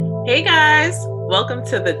Hey guys, welcome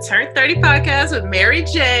to the Turn 30 podcast with Mary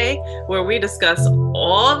J, where we discuss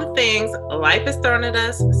all the things life has thrown at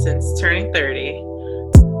us since turning 30.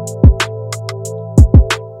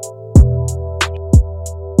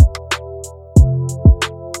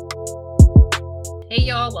 Hey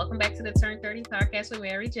y'all, welcome back to the Turn 30 podcast with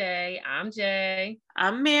Mary J. I'm Jay.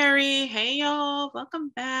 I'm Mary. Hey y'all,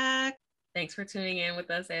 welcome back. Thanks for tuning in with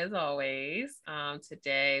us as always.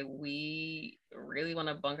 Today we really want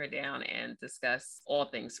to bunker down and discuss all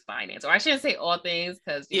things finance. Or I shouldn't say all things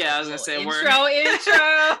because I was gonna say intro.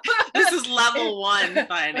 This is level 1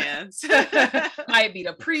 finance. Might be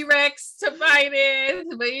the prereqs to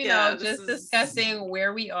finance, but just discussing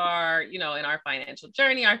where we are, in our financial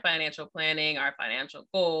journey, our financial planning, our financial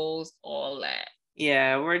goals, all that.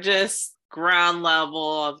 Yeah, we're just ground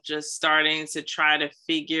level of just starting to try to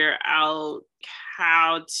figure out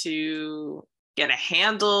how to get a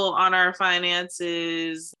handle on our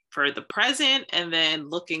finances for the present, and then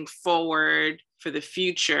looking forward for the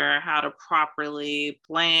future, how to properly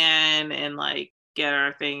plan and get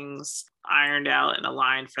our things ironed out and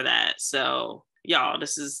aligned for that. So y'all,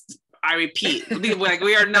 I repeat,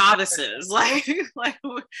 we are novices.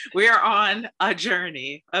 We are on a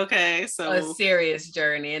journey. Okay, so a serious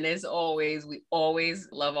journey, and as always, we always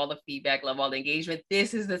love all the feedback, love all the engagement.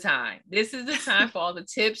 This is the time. This is the time for all the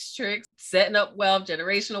tips, tricks, setting up wealth,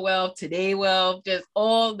 generational wealth, today wealth, just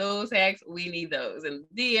all those hacks. We need those, and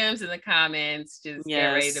DMs in the comments. Just get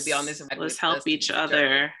ready to be on this. Let's help each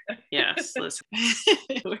other. Yes, let's.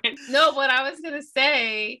 No, what I was gonna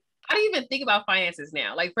say. I don't even think about finances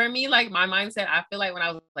now. For me, my mindset, I feel like when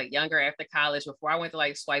I was younger after college, before I went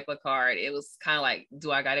to swipe a card, it was kind of do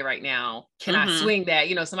I got it right now? Can I swing that?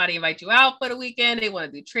 Somebody invite you out for the weekend. They want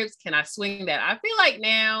to do trips. Can I swing that? I feel like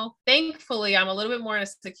now, thankfully, I'm a little bit more in a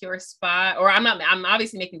secure spot, or I'm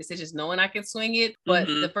obviously making decisions knowing I can swing it. But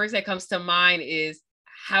the first that comes to mind is,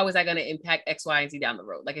 how is that going to impact X, Y, and Z down the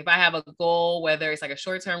road? If I have a goal, whether it's a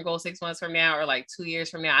short-term goal 6 months from now, or 2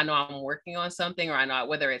 years from now, I know I'm working on something, or I know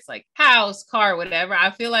whether it's house, car, whatever.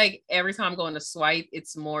 I feel like every time I'm going to swipe,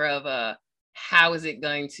 it's more of a, how is it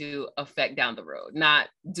going to affect down the road? Not,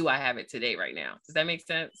 do I have it today right now? Does that make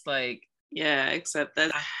sense? Yeah, except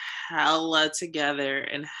that's hella together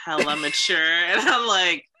and hella mature. And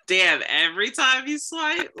I'm damn, every time you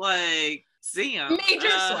swipe, damn. Major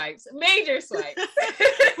swipes. Okay. Major swipes. When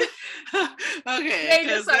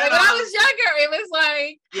I was younger, it was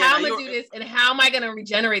how am I gonna do this, and how am I gonna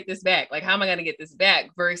regenerate this back? How am I gonna get this back?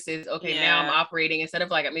 Versus, now I'm operating instead of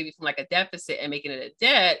maybe from a deficit and making it a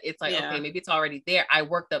debt. It's okay, maybe it's already there. I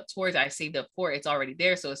worked up towards it. I saved up for it. It's already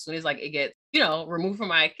there. So as soon as it gets removed from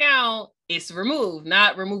my account, it's removed,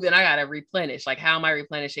 not removed, and I gotta replenish. How am I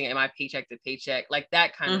replenishing? Am I paycheck to paycheck?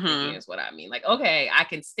 That kind of thinking is what I mean. Okay, I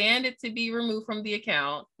can stand it to be removed from the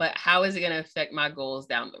account, but how is it gonna affect my goals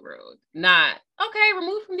down the road? Not, okay,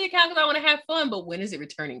 remove from the account because I want to have fun, but when is it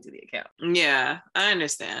returning to the account? Yeah, I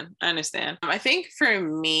understand. I think for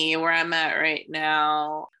me, where I'm at right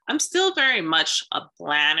now, I'm still very much a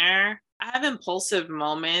planner. I have impulsive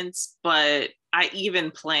moments, but I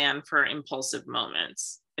even plan for impulsive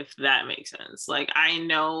moments, if that makes sense. I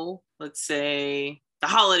know, let's say the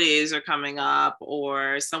holidays are coming up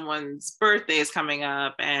or someone's birthday is coming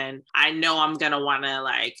up, and I know I'm going to want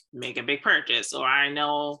to make a big purchase, or I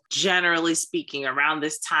know, generally speaking, around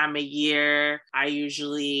this time of year, I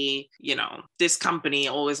usually, this company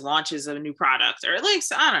always launches a new product, or I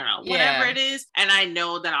don't know, whatever it is. And I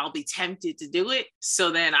know that I'll be tempted to do it. So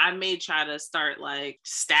then I may try to start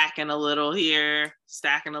stacking a little here,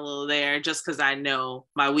 stacking a little there, just because I know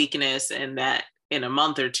my weakness, and that in a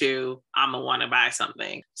month or two, I'm gonna want to buy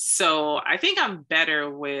something. So I think I'm better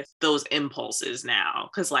with those impulses now.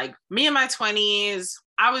 Cause me in my 20s,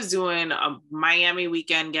 I was doing a Miami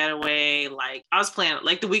weekend getaway. I was planning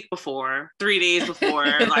the week before, 3 days before,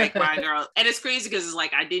 my girl. And it's crazy because it's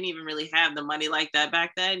I didn't even really have the money like that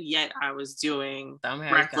back then, yet I was doing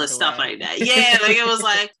reckless stuff like that. Yeah, it was all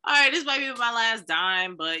right, this might be my last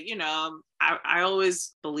dime, but I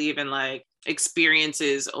always believe in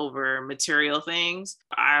experiences over material things.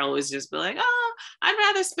 I always just be I'd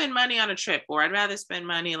rather spend money on a trip, or I'd rather spend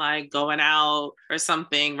money going out or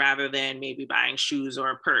something, rather than maybe buying shoes or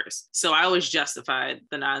a purse. So I always justified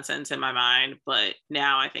the nonsense in my mind, but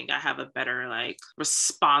now I think I have a better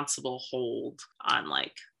responsible hold on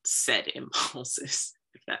said impulses.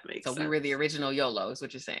 If that makes sense. So we were the original YOLO, is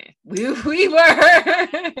what you're saying. We were.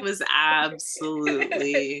 It was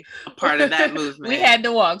absolutely a part of that movement. We had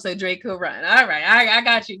to walk so Drake could run. All right, I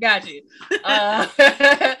got you. Yes.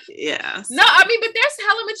 No, I mean, but that's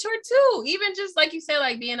hella mature too. Even just like you said,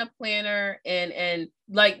 being a planner and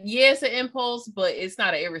like, yeah, it's an impulse, but it's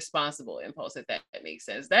not an irresponsible impulse, if that makes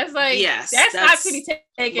sense. That's like, yes, that's not to be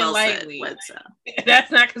taken well lightly. said.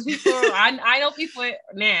 That's not, because people, I know people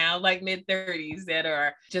now, like mid-30s, that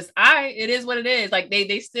are just, it is what it is. Like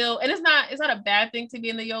they still, and it's not a bad thing to be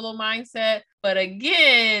in the YOLO mindset. But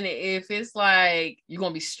again, if it's like you're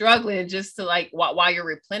gonna be struggling just to like while you're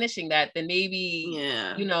replenishing that, then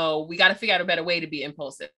maybe, you know, we got to figure out a better way to be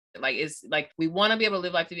impulsive. Like, it's like, we want to be able to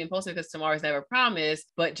live life to be impulsive because tomorrow's never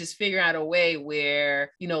promised, but just figure out a way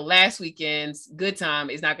where, you know, last weekend's good time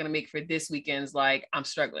is not going to make for this weekend's, like, I'm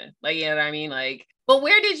struggling. Like, you know what I mean? Like, but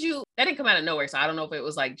that didn't come out of nowhere. So I don't know if it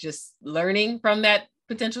was like just learning from that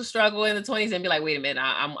potential struggle in the 20s and be like, wait a minute,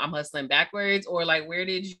 I'm hustling backwards, or like,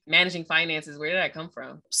 managing finances, where did that come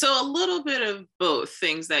from? So a little bit of both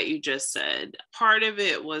things that you just said. Part of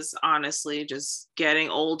it was honestly just getting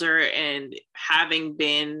older and having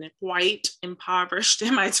been quite impoverished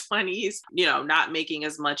in my 20s, you know, not making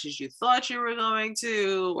as much as you thought you were going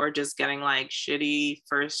to, or just getting like shitty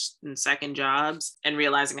first and second jobs and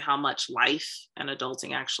realizing how much life and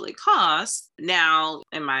adulting actually costs. Now,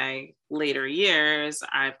 in my later years,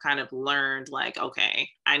 I've kind of learned like, okay,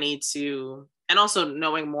 I need to, and also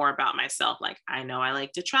knowing more about myself. Like, I know I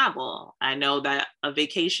like to travel. I know that a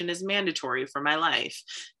vacation is mandatory for my life,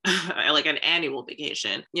 like an annual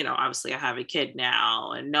vacation. You know, obviously I have a kid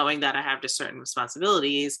now, and knowing that I have just certain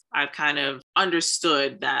responsibilities, I've kind of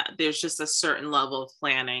understood that there's just a certain level of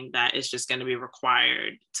planning that is just going to be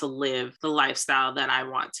required to live the lifestyle that I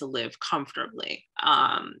want to live comfortably.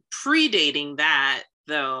 Predating that,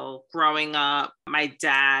 though, growing up, my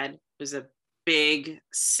dad was a big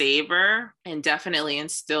saver and definitely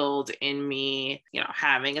instilled in me, you know,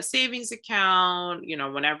 having a savings account. You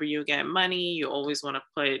know, whenever you get money, you always want to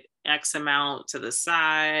put X amount to the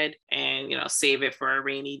side and, you know, save it for a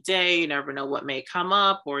rainy day. You never know what may come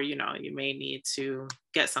up, or, you know, you may need to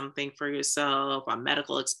get something for yourself, a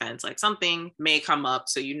medical expense, like something may come up.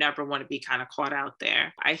 So you never want to be kind of caught out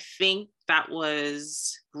there. I think that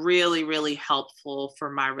was really, really helpful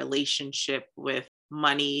for my relationship with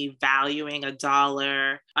money, valuing a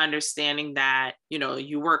dollar, understanding that, you know,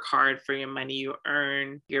 you work hard for your money, you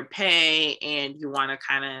earn your pay, and you want to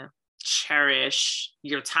kind of cherish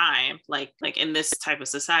your time. Like in this type of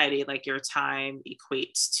society, like your time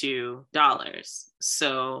equates to dollars.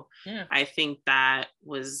 So yeah. I think that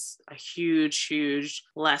was a huge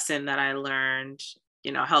lesson that I learned,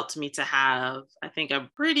 you know, helped me to have, I think, a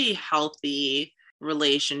pretty healthy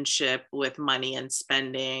relationship with money and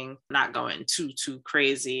spending, not going too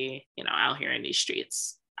crazy, you know, out here in these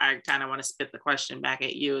streets. I kind of want to spit the question back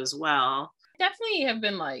at you as well. Definitely have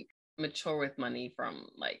been like mature with money from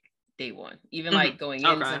like day one, even like going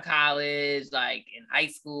into college, like in high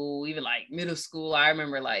school, even like middle school. I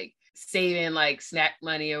remember like saving like snack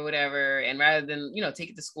money or whatever, and rather than, you know, take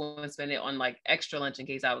it to school and spend it on like extra lunch in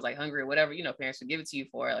case I was like hungry or whatever, you know, parents would give it to you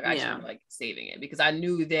for, like I just remember like saving it, because I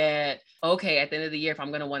knew that, okay, at the end of the year, if I'm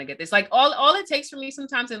going to want to get this, like all it takes for me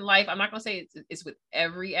sometimes in life, I'm not going to say it's with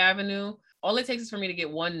every avenue, all it takes is for me to get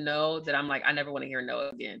one no that I'm like, I never want to hear no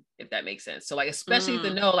again, if that makes sense. So like, especially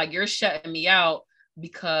the no, like you're shutting me out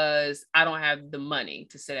because I don't have the money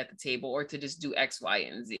to sit at the table or to just do X, Y,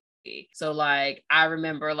 and Z. So like, I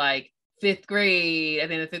remember like fifth grade, at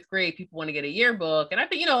the end of fifth grade, people want to get a yearbook. And I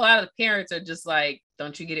think, you know, a lot of the parents are just like,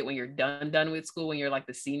 don't you get it when you're done with school, when you're like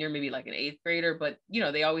the senior, maybe like an eighth grader, but you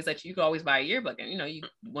know, they always let you can always buy a yearbook, and you know, you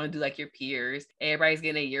want to do like your peers, everybody's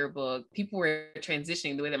getting a yearbook. People were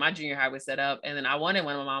transitioning the way that my junior high was set up. And then I wanted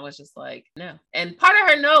one, and my mom was just like, no. And part of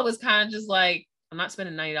her no was kind of just like, I'm not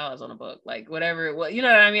spending $90 on a book, like whatever. Well, you know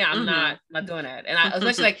what I mean? I'm not doing that. And I,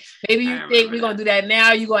 especially like, maybe you think we're going to do that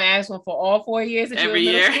now. You're going to ask one for all 4 years. Every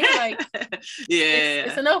year. Like,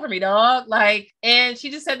 it's a no for me, dog. Like, and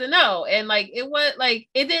she just said the no. And like, it was like,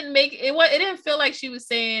 it didn't feel like she was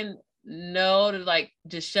saying no to like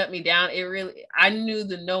just shut me down. It really, I knew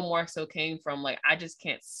the no more so came from like, I just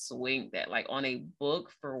can't swing that like on a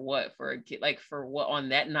book for what, for a kid, like for what, on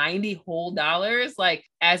that $90 whole dollars. Like,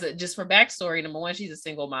 as a, just for backstory, number one, she's a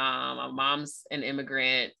single mom, my mom's an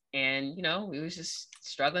immigrant, and you know, we was just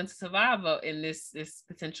struggling to survive in this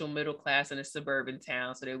potential middle class in a suburban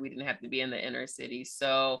town, so that we didn't have to be in the inner city.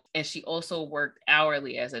 So, and she also worked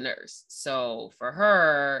hourly as a nurse. So for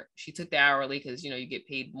her, she took the hourly because, you know, you get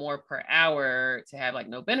paid more per hour to have like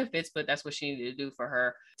no benefits, but that's what she needed to do for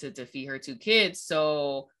her to feed her 2 kids.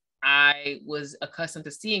 So I was accustomed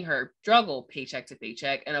to seeing her struggle paycheck to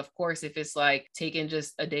paycheck. And of course, if it's like taking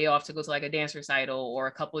just a day off to go to like a dance recital or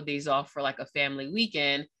a couple of days off for like a family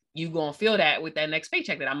weekend, you gonna feel that with that next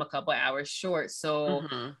paycheck that I'm a couple hours short. So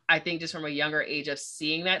I think just from a younger age of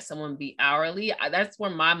seeing that someone be hourly, that's where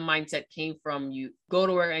my mindset came from. You go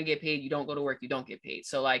to work and get paid. You don't go to work, you don't get paid.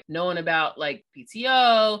 So like knowing about like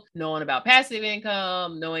PTO, knowing about passive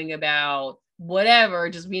income, knowing about whatever,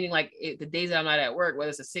 just meaning like the days that I'm not at work,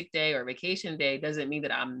 whether it's a sick day or a vacation day, doesn't mean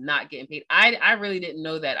that I'm not getting paid. I really didn't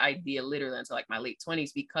know that idea literally until like my late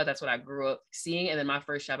 20s, because that's what I grew up seeing. And then my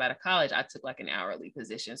first job out of college, I took like an hourly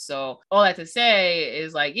position. So all that to say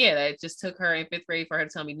is like, yeah, that just took her in 5th grade for her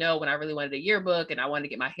to tell me no when I really wanted a yearbook and I wanted to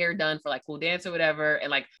get my hair done for like Cool Dance or whatever.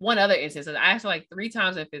 And like one other instance, I asked her like 3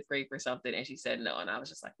 times in 5th grade for something and she said no. And I was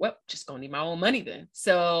just like, well, just gonna need my own money then.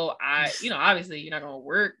 So I, obviously you're not gonna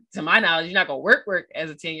work, to my knowledge, you're not gonna work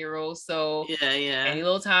as a 10-year-old. So any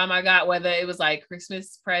little time I got, whether it was like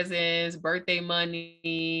Christmas presents, birthday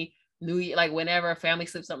money, New Year, like whenever a family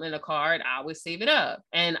slipped something in a card, I would save it up,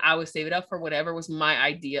 and I would save it up for whatever was my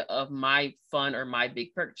idea of my fun or my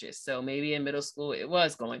big purchase. So maybe in middle school, it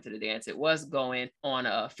was going to the dance, it was going on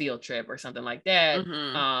a field trip or something like that.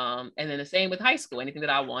 And then the same with high school, anything that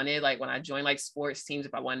I wanted, like when I joined like sports teams,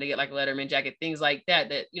 if I wanted to get like a Letterman jacket, things like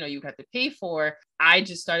that, you have to pay for. I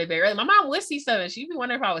just started very early. My mom would see stuff and she'd be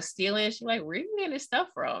wondering if I was stealing. She'd be like, where are you getting this stuff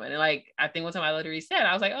from? And like, I think one time I literally said,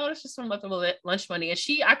 I was like, oh, it's just some leftover lunch money. And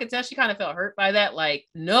I could tell she kind of felt hurt by that. Like,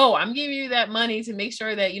 no, I'm giving you that money to make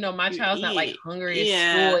sure that, my child's not like hungry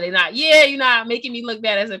at school. They're not, you're not making me look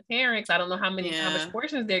bad as a parent. I don't know how much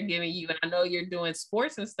portions they're giving you. And I know you're doing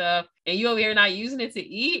sports and stuff and you over here not using it to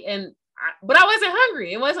eat. But I wasn't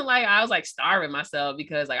hungry. It wasn't like I was like starving myself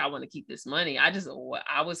because like I want to keep this money. I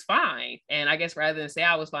was fine. And I guess rather than say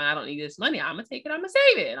I was fine, I don't need this money, I'm gonna take it, I'm gonna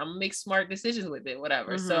save it, I'm gonna make smart decisions with it,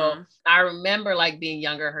 whatever. So I remember like being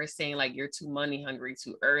younger, her saying like, you're too money hungry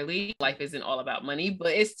too early. Life isn't all about money.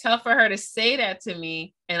 But it's tough for her to say that to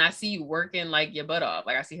me. And I see you working like your butt off.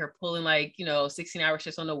 Like I see her pulling like, 16-hour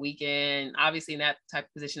shifts on the weekend. Obviously in that type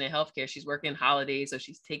of position in healthcare, she's working holidays. So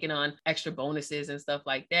she's taking on extra bonuses and stuff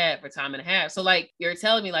like that for time and a half. So like you're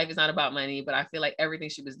telling me life is not about money, but I feel like everything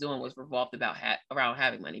she was doing was revolved around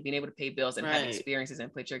having money, being able to pay bills and have experiences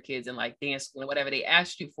and put your kids in like dance school and whatever they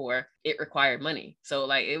asked you for, it required money. So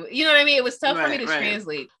like, you know what I mean? It was tough for me to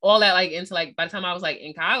translate all that like into like, by the time I was like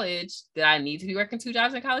in college, did I need to be working 2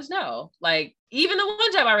 jobs in college? No. Like even the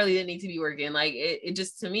one job I really didn't need to be working. Like it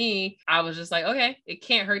just, to me, I was just like, okay, it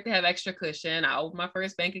can't hurt to have extra cushion. I opened my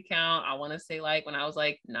first bank account, I want to say like when I was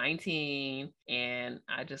like 19, and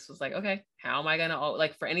I just was like, okay, how am I going to,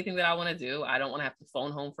 like for anything that I want to do, I don't want to have to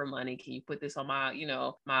phone home for money. Can you put this on my,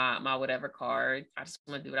 my whatever card? I just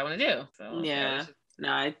want to do what I want to do. So no,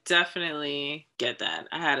 I definitely get that.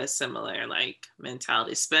 I had a similar like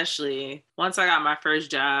mentality, especially once I got my first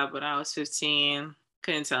job when I was 15.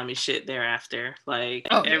 Couldn't tell me shit thereafter. Like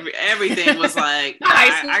everything was like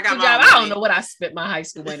I got my job. I don't know what I spent my high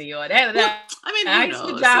school money on. I mean, high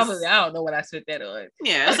school job, I don't know what I spent that on.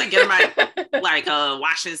 Yeah, it's like getting my like a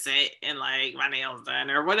washing set and like my nails done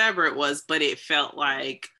or whatever it was, but it felt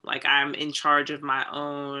like I'm in charge of my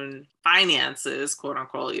own finances, quote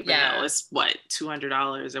unquote, even though it's what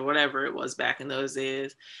 $200 or whatever it was back in those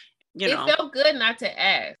days. It felt good not to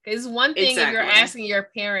ask. It's one thing if you're asking your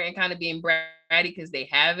parent and kind of being bratty because they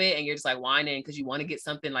have it and you're just like whining because you want to get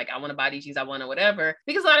something like I want to buy these jeans, I want to whatever.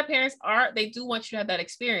 Because a lot of parents they do want you to have that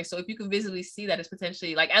experience. So if you could visibly see that it's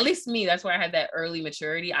potentially like, at least me, that's where I had that early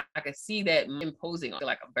maturity. I could see that imposing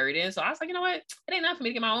like a burden. So I was like, you know what? It ain't enough for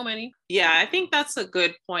me to get my own money. Yeah, I think that's a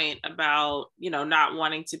good point about, not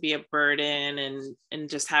wanting to be a burden and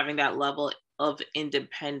just having that level of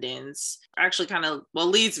independence. Actually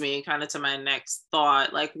leads me to my next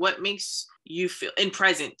thought. Like, what makes you feel in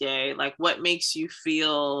present day, like what makes you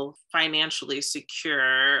feel financially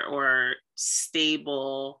secure or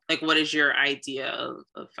stable? Like, what is your idea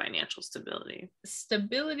of financial stability?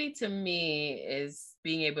 Stability to me is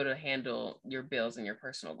being able to handle your bills and your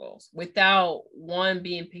personal goals without one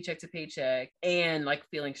being paycheck to paycheck and like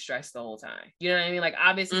feeling stressed the whole time. You know what I mean? Like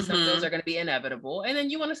obviously some bills are going to be inevitable, and then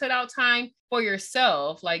you want to set out time for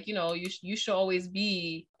yourself. Like, you should always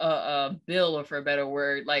be a bill, or for a better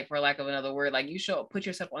word, like for lack of another word, like you should put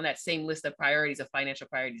yourself on that same list of priorities, of financial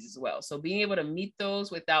priorities as well. So being able to meet those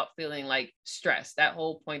without feeling like stressed, that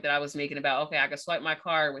whole point that I was making about, okay, I can swipe my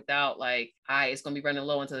card without like, it's going to be running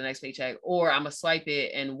low until the next paycheck, or I'm going to swipe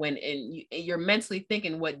it. And you're mentally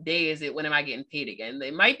thinking, what day is it? When am I getting paid again?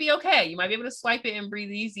 It might be okay. You might be able to swipe it and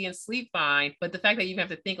breathe easy and sleep fine. But the fact that you have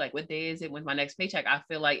to think like, what day is it? When's my next paycheck? I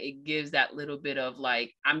feel like it gives that little bit of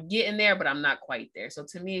like, I'm getting there, but I'm not quite there. So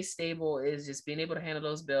to me, stable is just being able to handle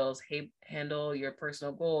those bills, handle your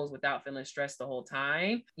personal goals without feeling stressed the whole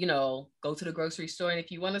time. Go to the grocery store, and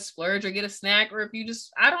if you want to splurge or or get a snack, or if you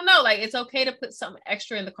just, I don't know, like it's okay to put something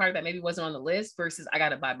extra in the cart that maybe wasn't on the list versus I got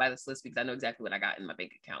to buy this list because I know exactly what I got in my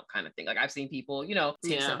bank account kind of thing. Like I've seen people, you know,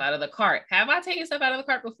 take stuff out of the cart. Have I taken stuff out of the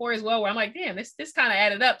cart before as well? Where I'm like, damn, this kind of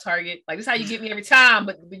added up, Target. Like this is how you get me every time,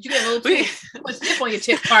 but you get a little too much chip on your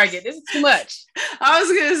chip, Target. This is too much. I was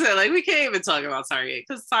going to say, like, we can't even talk about Target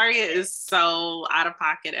because Target is so out of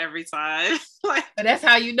pocket every time. Like, but that's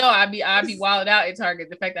how you know I'd be wilded out at Target.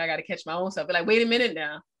 The fact that I got to catch my own stuff. But like, wait a minute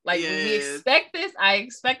now. Like when we expect this, I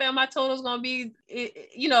expect that my total is gonna be,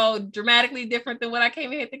 you know, dramatically different than what I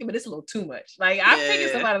came in here thinking. But it's a little too much. Like I've taken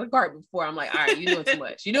stuff out of the cart before. I'm like, all right, you're doing too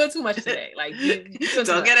much. You're doing too much today. Like,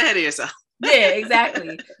 don't get ahead of yourself. Yeah,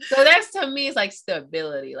 exactly. So that's, to me, it's like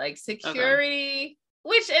stability, like security.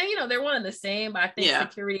 Which, and you know, they're one and the same, but I think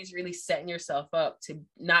security is really setting yourself up to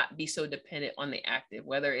not be so dependent on the active,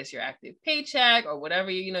 whether it's your active paycheck or whatever,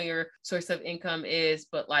 you know, your source of income is,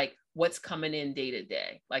 but like what's coming in day to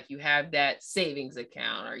day. Like you have that savings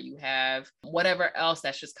account or you have whatever else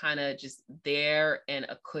that's just kind of just there and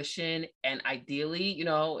a cushion. And ideally, you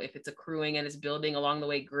know, if it's accruing and it's building along the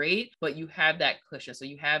way, great, but you have that cushion. So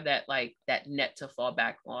you have that, like that net to fall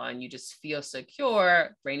back on. You just feel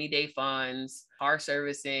secure, rainy day funds, car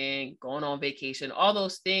servicing, going on vacation, all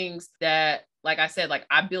those things that, like I said, like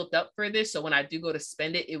I built up for this. So when I do go to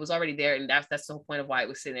spend it, it was already there. And that's the whole point of why it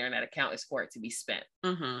was sitting there in that account, is for it to be spent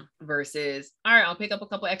versus, all right, I'll pick up a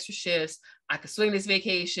couple extra shifts. I could swing this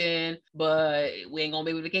vacation, but we ain't gonna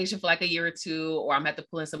be able to vacation for like a year or two, or I'm gonna have to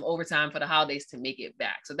pull in some overtime for the holidays to make it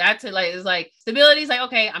back. So that's it. Like, it's like stability is like,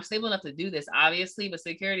 okay, I'm stable enough to do this, obviously, but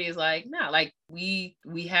security is like, no, like we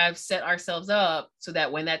have set ourselves up so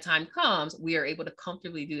that when that time comes, we are able to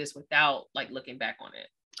comfortably do this without like looking back on it.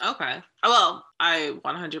 Okay. Well, I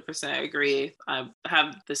 100% agree. I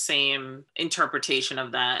have the same interpretation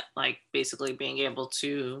of that, like basically being able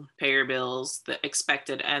to pay your bills, the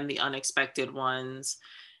expected and the unexpected ones,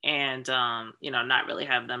 and, you know, not really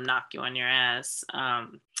have them knock you on your ass.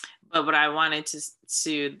 But what I wanted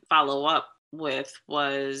to follow up with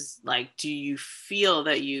was like, do you feel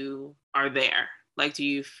that you are there? Like, do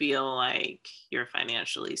you feel like you're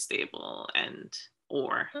financially stable and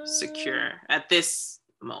or secure at this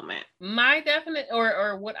moment? My definite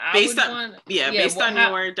or what I based would on, want based on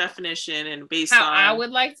your definition and based how on I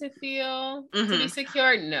would like to feel to be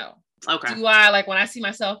secure. No. Okay. Do I, like when I see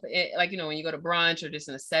myself like, you know, when you go to brunch or just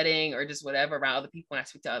in a setting or just whatever around other people, when I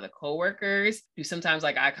speak to other coworkers, do sometimes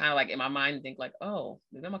like I kind of like in my mind think like, oh,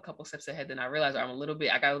 maybe I'm a couple steps ahead than I realize, or I got a little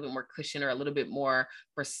bit more cushion or a little bit more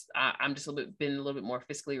I'm just been a little bit more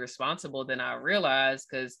fiscally responsible than I realized,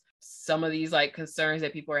 because some of these like concerns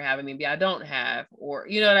that people are having, maybe I don't have, or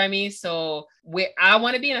you know what I mean? So where I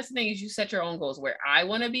want to be, and that's the thing, is you set your own goals. Where I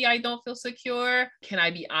want to be, I don't feel secure. Can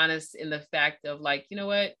I be honest in the fact of like, you know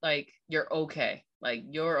what, like you're okay. Like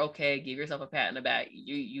you're okay. Give yourself a pat on the back.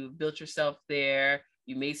 You built yourself there.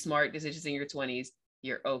 You made smart decisions in your 20s.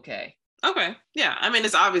 You're okay. Okay. Yeah. I mean,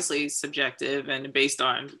 it's obviously subjective and based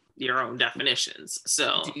on your own definitions.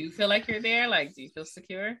 So do you feel like you're there? Like, do you feel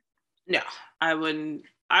secure? No, I wouldn't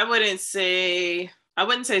say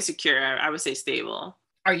secure. I would say stable.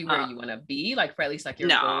 Are you where you want to be? Like for at least like your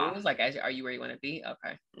goals? Like are you where you want to be?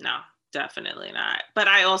 Okay. No, definitely not. But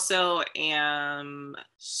I also am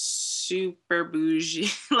super bougie.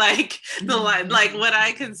 Like like what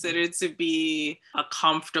I consider to be a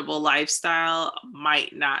comfortable lifestyle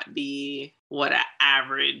might not be what an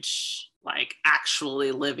average like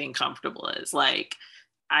actually living comfortable is. Like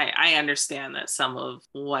I understand that some of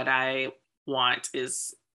what I want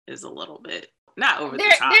is a little bit not over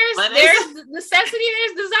the top. There's necessity,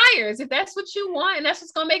 there's desires. If that's what you want and that's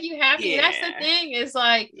what's gonna make you happy, that's the thing. Is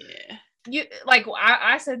like you like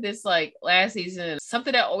I said this like last season.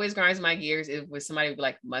 Something that always grinds my gears is when somebody would be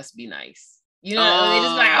like, must be nice. You know, they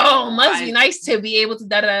just like, oh, must be nice to be able to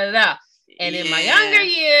da da da da. And in my younger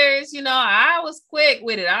years, you know, I was quick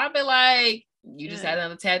with it. I'd be like, you just had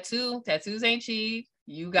another tattoo. Tattoos ain't cheap.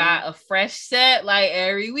 You got a fresh set like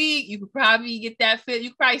every week. You could probably get that fit. You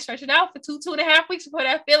could probably stretch it out for 2.5 weeks before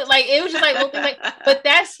that fit. Like it was just like little things like, but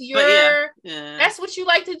that's that's what you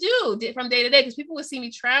like to do from day to day. Because people would see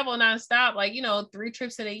me travel nonstop, like, you know, 3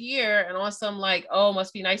 trips in a year, and on some like, oh,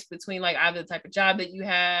 must be nice between like either the type of job that you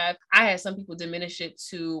have. I had some people diminish it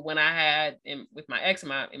to when I had with my ex in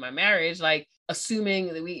my marriage, like assuming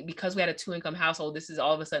that because we had a 2-income household, this is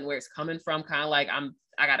all of a sudden where it's coming from. Kind of like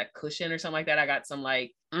I got a cushion or something like that. I got some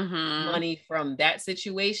like money from that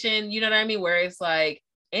situation. You know what I mean? Where it's like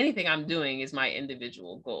anything I'm doing is my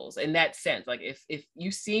individual goals in that sense. Like if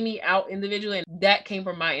you see me out individually, and that came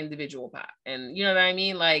from my individual pot. And you know what I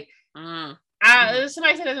mean? Like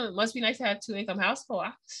Somebody said it must be nice to have 2-income household. I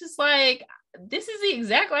was just like, this is the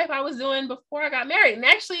exact life I was doing before I got married, and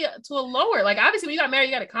actually to a lower. Like, obviously, when you got married,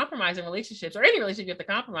 you got to compromise in relationships, or any relationship, you have to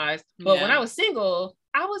compromise. But when I was single,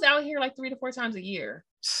 I was out here like 3 to 4 times a year.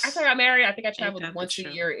 After I got married, I think I traveled once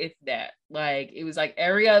a year, if that. Like, it was like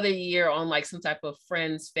every other year on like some type of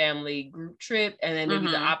friends, family group trip, and then maybe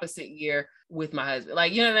the opposite year with my husband.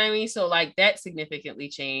 Like, you know what I mean? So like that significantly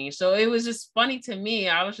changed. So it was just funny to me.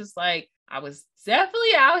 I was just like, I was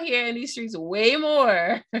definitely out here in these streets way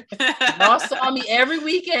more. Y'all saw me every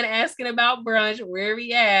weekend asking about brunch, where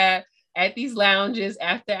we at these lounges,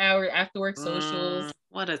 after work socials.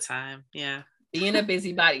 What a time. Yeah. Being a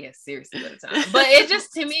busybody, yes, seriously, what a time. But it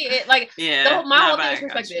just, to me, it like, my whole thing is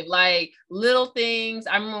perspective, like little things.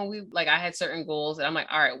 I remember I had certain goals, and I'm like,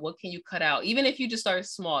 all right, what can you cut out? Even if you just start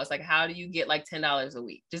small, it's like, how do you get like $10 a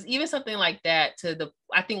week? Just even something like that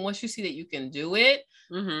I think once you see that you can do it,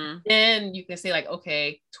 then you can say like,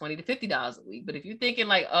 okay, $20 to $50 a week. But if you're thinking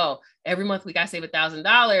like, oh, every month we got to save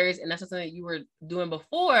 $1,000, and that's something that you were doing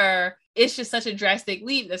before, it's just such a drastic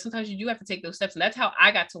leap that sometimes you do have to take those steps. And that's how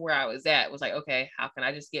I got to where I was at. It was like, okay, how can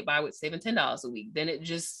I just get by with saving $10 a week? Then it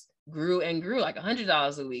just grew and grew, like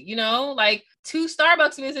 $100 a week, like 2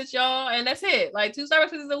 Starbucks visits, y'all, and that's it. Like 2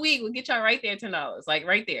 Starbucks visits a week will get y'all right there, $10, like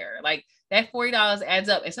right there. Like that $40 adds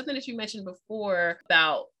up. And something that you mentioned before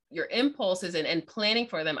about your impulses and planning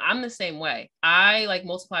for them, I'm the same way. I like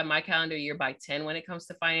multiply my calendar year by 10 when it comes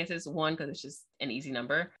to finances. One, because it's just an easy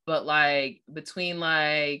number, but like between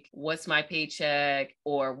like what's my paycheck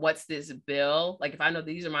or what's this bill, like if I know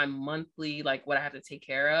these are my monthly, like what I have to take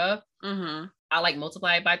care of, I like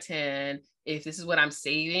multiply it by 10. If this is what I'm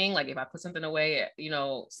saving, like if I put something away,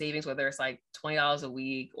 savings, whether it's like $20 a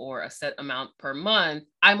week or a set amount per month,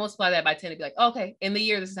 I multiply that by 10 to be like, okay, in the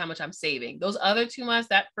year, this is how much I'm saving. Those other 2 months,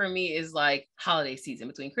 that for me is like holiday season,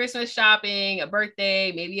 between Christmas shopping, a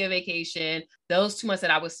birthday, maybe a vacation. Those 2 months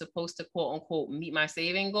that I was supposed to quote unquote meet my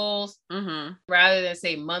saving goals, rather than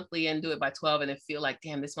say monthly and do it by 12 and then feel like,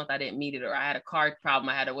 damn, this month I didn't meet it, or I had a card problem,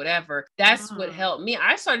 I had or whatever. That's what helped me.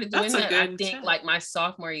 I started doing that, I think, like my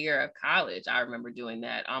sophomore year of college. I remember doing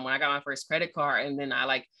that when I got my first credit card, and then I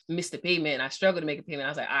like missed the payment and I struggled to make a payment. I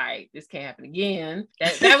was like, all right, this can't happen again.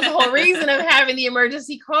 That was the whole reason of having the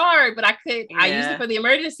emergency card, but I used it for the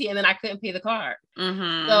emergency, and then I couldn't pay the card. So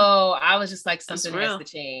I was just like, something has to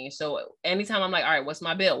change. So anytime I'm like, all right, what's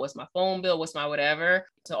my bill? What's my phone bill? What's my whatever?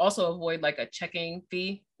 To also avoid like a checking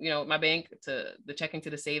fee, my bank, to the checking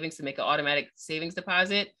to the savings, to make an automatic savings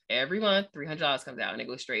deposit every month, $300 comes out and it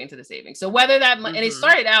goes straight into the savings. So whether that, and it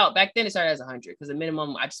started out back then, it started as 100, because the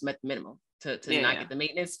minimum, I just met the minimum to not get the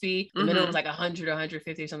maintenance fee. The minimum was like 100 or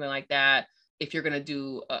 150 or something like that. If you're going to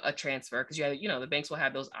do a transfer, because the banks will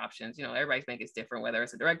have those options. Everybody's bank is different, whether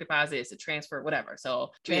it's a direct deposit, it's a transfer, whatever.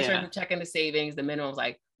 So transfer from checking to savings, the minimum is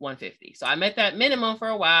like 150. So I met that minimum for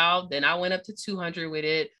a while. Then I went up to 200 with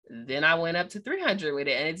it. Then I went up to 300 with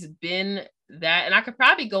it. And it's been that, and I could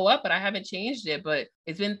probably go up, but I haven't changed it, but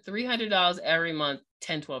it's been $300 every month,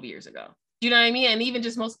 10, 12 years ago. You know what I mean? And even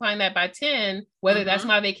just multiplying that by 10, whether that's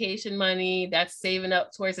my vacation money, that's saving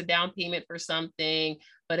up towards a down payment for something.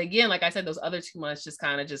 But again, like I said, those other 2 months, just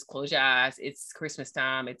kind of just close your eyes. It's Christmas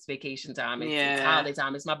time. It's vacation time. It's holiday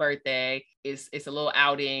time. It's my birthday. It's a little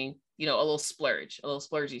outing, a little splurge, a little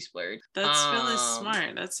splurgy splurge. That's really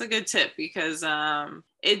smart. That's a good tip, because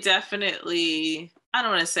it definitely, I don't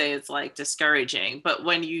want to say it's like discouraging, but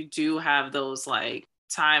when you do have those like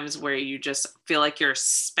times where you just feel like you're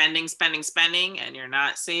spending and you're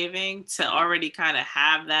not saving, to already kind of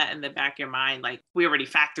have that in the back of your mind, like we already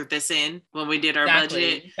factored this in when we did our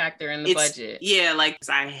budget. Factor in the budget. Yeah, like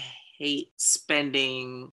I hate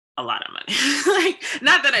spending a lot of money. Like,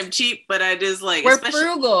 not that I'm cheap, but I just like, we're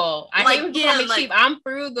frugal. I hate when people call me cheap. I'm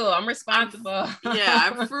frugal. I'm responsible.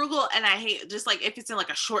 I'm frugal, and I hate just like if it's in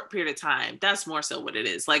like a short period of time. That's more so what it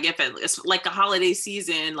is. Like if it's like a holiday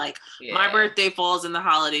season, like my birthday falls in the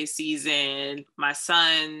holiday season. My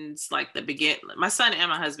son's like my son and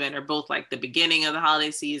my husband are both like the beginning of the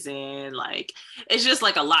holiday season. Like it's just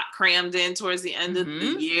like a lot crammed in towards the end of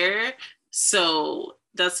the year. So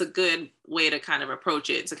that's a good way to kind of approach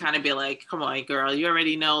it, to kind of be like, come on, girl, you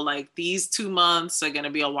already know like these 2 months are going to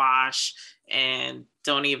be a wash, and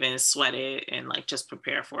don't even sweat it, and like just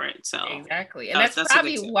prepare for it. So exactly. And that's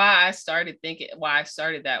probably why I started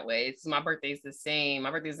that way. It's my birthday's the same.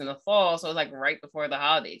 My birthday's in the fall. So it's like right before the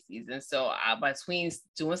holiday season. So between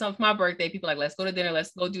doing something for my birthday, people are like, let's go to dinner.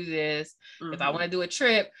 Let's go do this. If I want to do a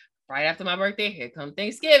trip, right after my birthday, here come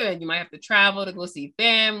Thanksgiving. You might have to travel to go see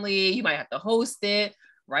family. You might have to host it.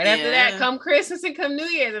 Right after that, come Christmas and come New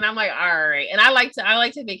Year's. And I'm like, all right. And I like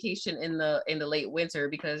to vacation in the late winter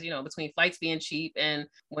because, you know, between flights being cheap and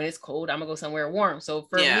when it's cold, I'm gonna go somewhere warm. So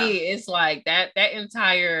for me, it's like that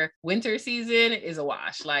entire winter season is a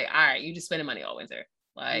wash. Like, all right, you just spending money all winter.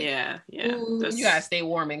 Like, ooh, you gotta stay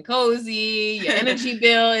warm and cozy. Your energy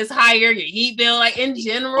bill is higher, your heat bill, like in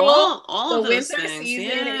general, all the winter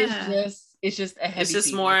season is just a heavy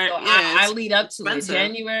season. More. So I lead up to it.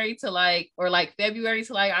 January to like February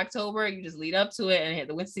to like October. You just lead up to it, and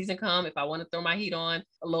the winter season come. If I want to throw my heat on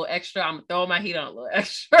a little extra, I'm throwing my heat on a little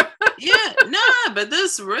extra. But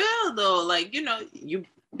this real though. Like, you know, you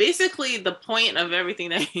basically the point of everything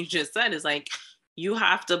that you just said is like you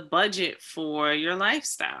have to budget for your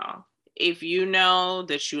lifestyle. If you know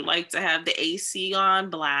that you like to have the AC on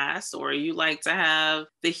blast, or you like to have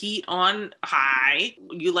the heat on high,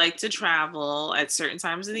 you like to travel at certain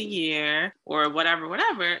times of the year or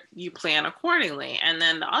whatever, you plan accordingly. And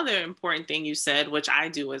then the other important thing you said, which I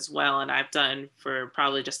do as well, and I've done for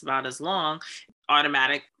probably just about as long,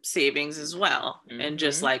 automatic savings as well. Mm-hmm. And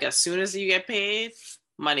just like as soon as you get paid,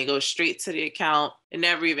 money goes straight to the account. It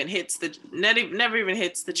never even hits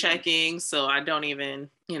the checking. So I don't even,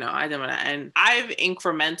 you know, and I've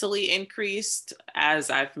incrementally increased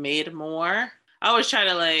as I've made more. I always try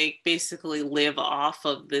to like basically live off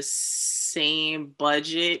of the same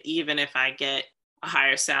budget, even if I get a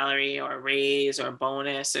higher salary or a raise or a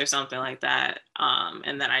bonus or something like that.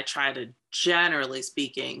 And then I try to, generally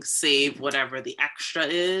speaking, save whatever the extra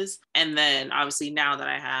is. And then obviously now that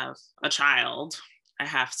I have a child, I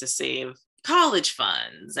have to save college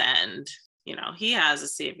funds, and, you know, he has a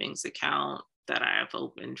savings account that I have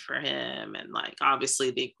opened for him, and like obviously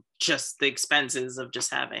the expenses of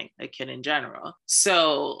just having a kid in general.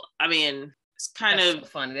 So, I mean, it's kind of so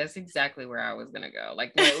funny. That's exactly where I was gonna go.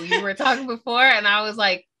 Like what you were talking before, and I was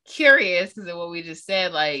like curious because of what we just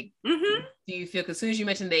said. Like, do you feel? Because as soon as you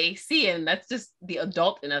mentioned the AC, and that's just the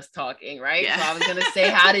adult in us talking, right? Yeah. So I was gonna say,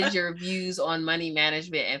 how did your views on money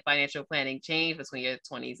management and financial planning change between your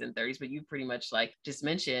 20s and 30s? But you pretty much like just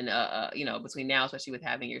mentioned, you know, between now, especially with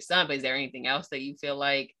having your son. But is there anything else that you feel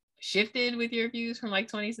like shifted with your views from like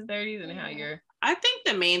 20s and 30s, and how you're? I think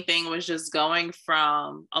the main thing was just going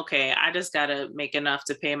from, okay, I just got to make enough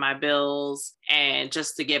to pay my bills and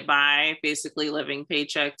just to get by, basically living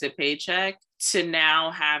paycheck to paycheck, to now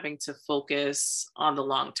having to focus on the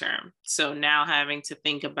long term. So now having to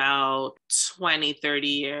think about 20, 30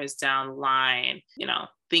 years down the line, you know,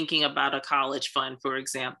 thinking about a college fund, for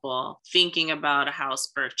example, thinking about a house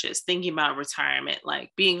purchase, thinking about retirement, like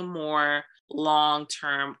being more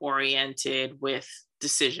long-term oriented with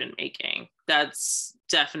decision making. That's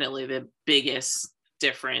definitely the biggest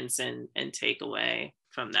difference and takeaway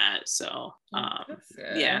from that. So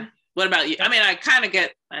yeah. What about you? I mean, I kind of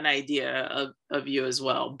get an idea of you as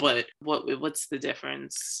well, but what's the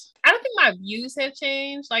difference? I don't think my views have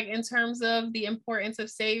changed, like in terms of the importance of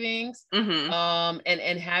savings,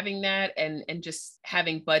 and having that and just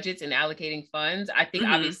having budgets and allocating funds. I think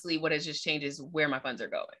obviously what has just changed is where my funds are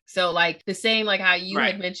going. So like the same, like how you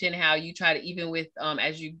had mentioned how you try to, even with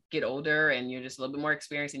as you get older and you're just a little bit more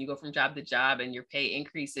experienced and you go from job to job and your pay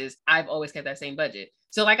increases, I've always kept that same budget.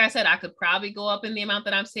 So like I said, I could probably go up in the amount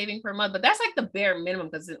that I'm saving per month, but that's like the bare minimum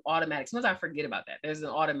because it's an automatic. Sometimes I forget about that. There's an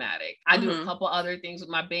automatic. I do a couple other things with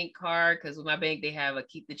my bank card because with my bank, they have a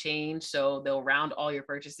keep the change. So they'll round all your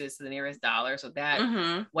purchases to the nearest dollar. So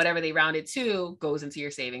that whatever they round it to goes into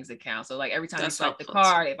your savings account. So like every time you swipe the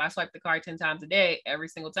card, if I swipe the card 10 times a day, every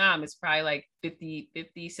single time, it's probably like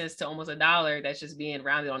 50 cents to almost $1 that's just being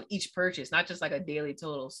rounded on each purchase, not just like a daily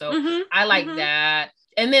total. So I like that.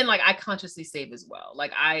 And then like I consciously save as well.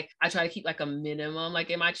 Like I try to keep like a minimum like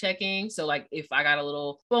in my checking. So like if I got a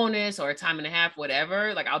little bonus or a time and a half,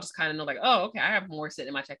 whatever, like I'll just kind of know like, oh, okay, I have more sitting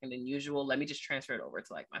in my checking than usual. Let me just transfer it over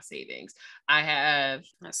to like my savings. I have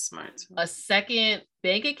that's smart. A second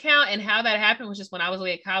bank account, and how that happened was just when I was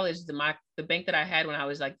away at college, the bank that I had when I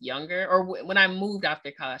was like younger, or when I moved after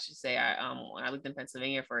college, I should say, when I lived in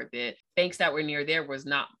Pennsylvania for a bit, banks that were near there was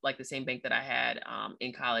not like the same bank that I had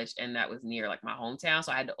in college, and that was near like my hometown.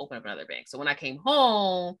 So I had to open up another bank. So when I came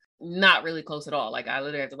home, not really close at all. Like I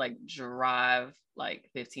literally had to like drive like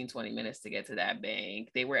 15-20 minutes to get to that bank.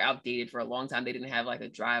 They were outdated for a long time. They didn't have like a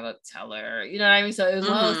drive up teller, you know what I mean? So it was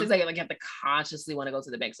one of those things like you have to consciously want to go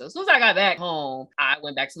to the bank. So as soon as I got back home, I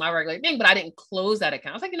went back to my regular thing, but I didn't close that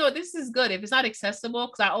account. I was like, you know what, this is good if it's not accessible,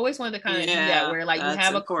 because I always wanted to kind of do that where like you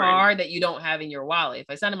have a card that you don't have in your wallet. If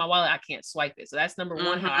it's not in my wallet, I can't swipe it. So that's number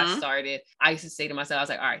one, how I started. I used to say to myself, I was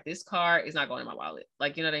like, all right, this card is not going in my wallet.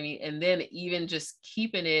 Like, you know what I mean? And then even just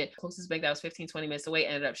keeping it went. Closest bank that was 15, 20 minutes away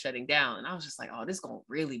ended up shutting down. And I was just like, oh, this is going to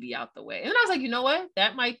really be out the way. And then I was like, you know what?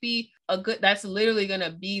 That might be that's literally going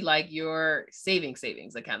to be like your savings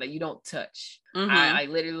account that you don't touch. I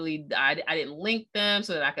literally, I didn't link them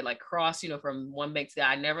so that I could like cross, from one bank to the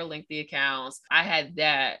other. I never linked the accounts. I had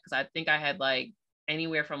that because I think I had like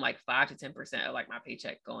anywhere from like 5 to 10% of like my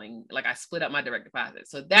paycheck going, like I split up my direct deposit.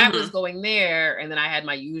 So that was going there. And then I had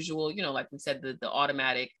my usual, like we said, the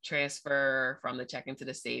automatic transfer from the checking to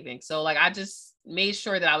the savings. So like, I just made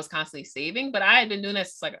sure that I was constantly saving, but I had been doing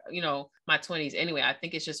this like, my 20s anyway. I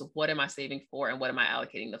think it's just, what am I saving for and what am I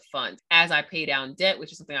allocating the funds as I pay down debt,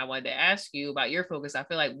 which is something I wanted to ask you about your focus. I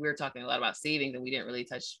feel like we're talking a lot about savings and we didn't really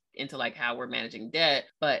touch into like how we're managing debt.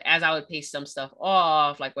 But as I would pay some stuff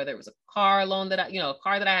off, like whether it was a car loan that a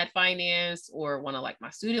car that I had financed or one of like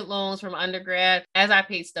my student loans from undergrad, as I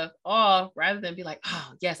paid stuff off, rather than be like,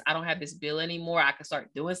 oh yes, I don't have this bill anymore, I can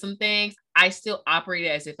start doing some things, I still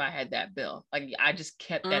operated as if I had that bill. Like I just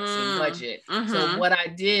kept that same budget. So what I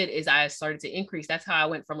did is I started to increase. That's how I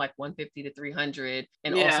went from like 150 to 300.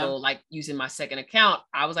 And also like using my second account,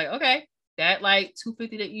 I was like, okay, that like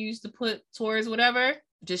 250 that you used to put towards whatever,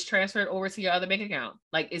 just transfer it over to your other bank account.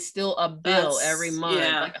 Like it's still a bill every month.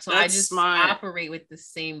 Yeah, like, so I just smart. Operate with the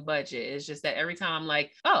same budget. It's just that every time I'm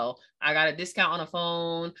like, oh, I got a discount on a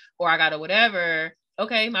phone or I got a whatever.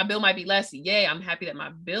 Okay, my bill might be less. Yay, I'm happy that my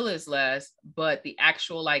bill is less, but the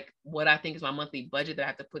actual like what I think is my monthly budget that I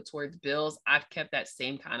have to put towards bills, I've kept that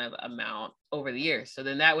same kind of amount over the years. So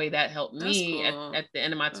then that way that helped me at the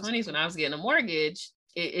end of my 20s when I was getting a mortgage.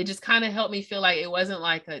 It just kind of helped me feel like it wasn't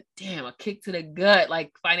like a kick to the gut,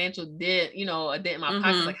 like financial debt, a dent in my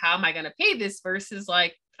pocket. Like, how am I going to pay this versus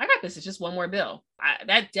like, I got this. It's just one more bill.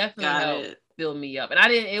 That definitely helped build me up.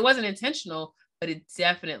 And it wasn't intentional, but it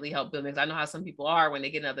definitely helped build me because I know how some people are when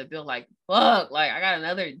they get another bill, like, fuck, like I got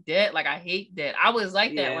another debt. Like I hate debt. I was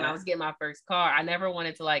like that when I was getting my first car. I never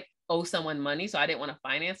wanted to like owe someone money. So I didn't want to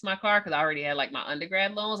finance my car because I already had like my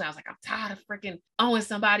undergrad loans. I was like, I'm tired of freaking owing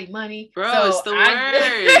somebody money. Bro, so it's the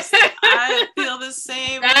worst. I feel the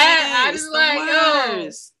same way. I was like,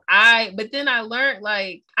 worst. But then I learned,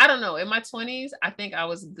 like, I don't know, in my 20s, I think I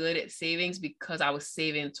was good at savings because I was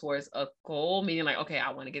saving towards a goal, meaning like, okay,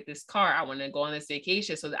 I want to get this car. I want to go on this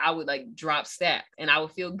vacation so that I would like drop stack and I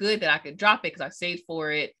would feel good that I could drop it because I saved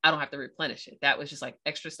for it. I don't have to replenish it. That was just like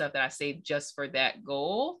extra stuff that I saved just for that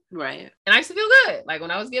goal. Right. And I used to feel good. Like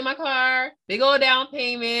when I was getting my car, big old down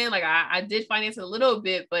payment, like I did finance it a little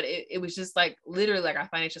bit, but it was just like literally like I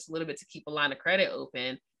financed just a little bit to keep a line of credit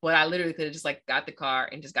open. But I literally could have just like got the car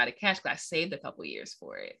and just got it cash because I saved a couple years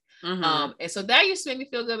for it. And so that used to make me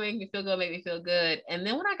feel good. And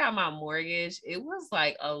then when I got my mortgage, it was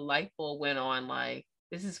like a light bulb went on, like,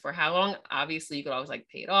 this is for how long? Obviously, you could always like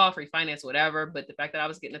pay it off, refinance, whatever. But the fact that I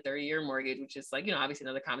was getting a 30-year mortgage, which is like, obviously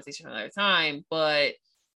another conversation for another time, but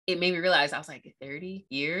it made me realize I was like 30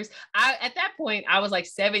 years. At that point, I was like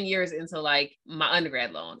 7 years into like my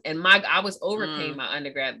undergrad loan and I was overpaying my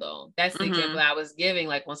undergrad loan. That's the example I was giving.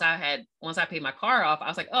 Like once I paid my car off, I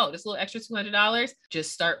was like, oh, this little extra $200,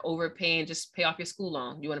 just start overpaying, just pay off your school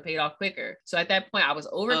loan. You want to pay it off quicker. So at that point I was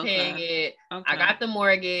overpaying it. I got the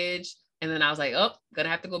mortgage. And then I was like, oh, gonna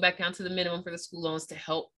have to go back down to the minimum for the school loans to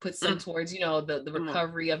help put some towards, the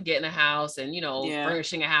recovery of getting a house and,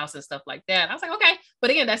 furnishing a house and stuff like that. I was like, okay.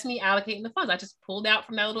 But again, that's me allocating the funds. I just pulled out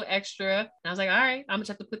from that little extra. And I was like, all right, I'm gonna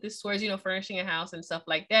have to put this towards, furnishing a house and stuff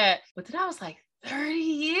like that. But then I was like, 30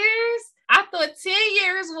 years? I thought 10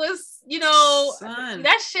 years was,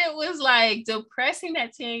 that shit was like depressing,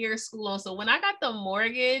 that 10-year school loan. So when I got the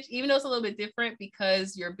mortgage, even though it's a little bit different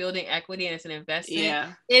because you're building equity and it's an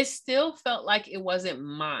investment, it still felt like it wasn't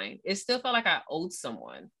mine. It still felt like I owed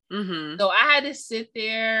someone. So I had to sit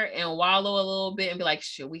there and wallow a little bit and be like,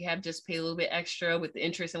 should we have just paid a little bit extra with the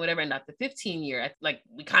interest and whatever, and not the 15-year? Like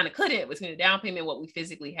we kind of couldn't between the down payment, what we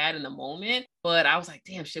physically had in the moment. But I was like,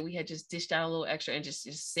 damn, should we had just dished out a little extra and just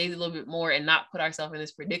saved a little bit more and not put ourselves in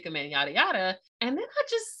this predicament, yada, yada. And then I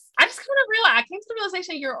just kind of realized, I came to the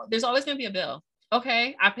realization, there's always going to be a bill.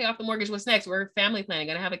 Okay, I pay off the mortgage. What's next? We're family planning,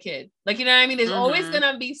 going to have a kid. Like, you know what I mean? There's always going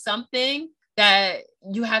to be something that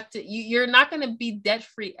you have to, you're not going to be debt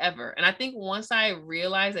free ever. And I think once I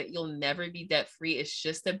realized that you'll never be debt free, it's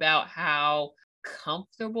just about how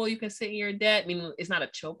comfortable you can sit in your debt. I mean, it's not a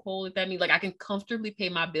chokehold, if that means like I can comfortably pay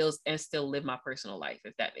my bills and still live my personal life,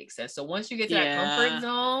 if that makes sense. So once you get to that comfort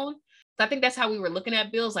zone, I think that's how we were looking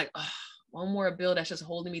at bills, like, oh, one more bill that's just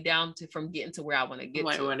holding me down from getting to where I want to get to.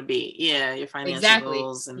 I want to be. Yeah, your financial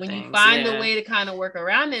goals and when things. You find a way to kind of work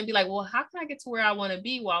around it and be like, well, how can I get to where I want to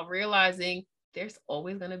be while realizing there's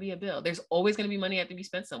always going to be a bill. There's always going to be money have to be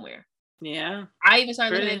spent somewhere. Yeah. I even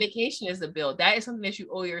started looking at vacation as a bill. That is something that you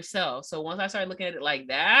owe yourself. So once I started looking at it like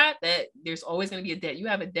that there's always going to be a debt. You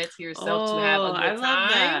have a debt to yourself to have a good I love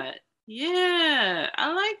time. that. Yeah,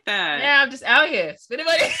 I like that. Yeah, I'm just out here spending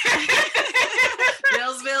money.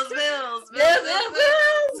 bills.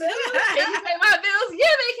 Can you pay my bills?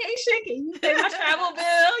 Yeah, vacation. Can you pay my travel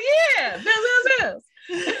bill? Yeah, bills.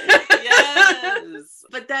 Yes,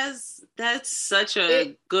 but that's such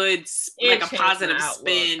a good, like a positive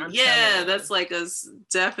spin. Yeah, that's like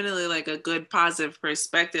definitely like a good positive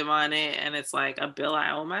perspective on it. And it's like a bill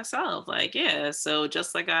I owe myself. Like, yeah, so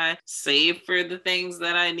just like I save for the things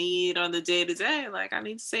that I need on the day to day, like I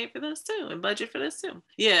need to save for this too and budget for this too.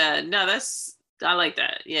 Yeah, no, I like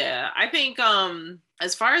that. Yeah, I think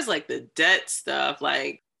as far as like the debt stuff,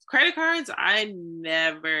 like credit cards, I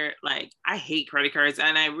hate credit cards,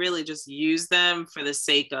 and I really just use them for the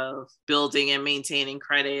sake of building and maintaining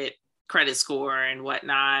credit score and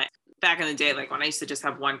whatnot. Back in the day, like when I used to just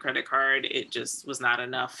have one credit card, it just was not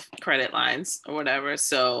enough credit lines or whatever.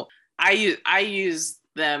 So I use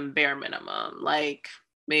them bare minimum, like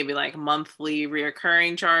maybe like monthly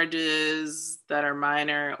reoccurring charges that are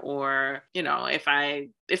minor, or, you know,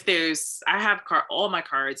 all my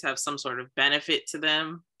cards have some sort of benefit to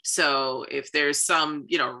them. So if there's some,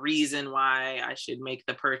 you know, reason why I should make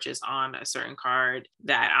the purchase on a certain card,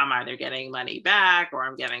 that I'm either getting money back or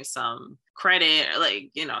I'm getting some credit, or like,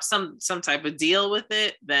 you know, some type of deal with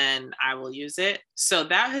it, then I will use it. So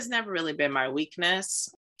that has never really been my weakness.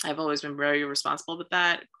 I've always been very responsible with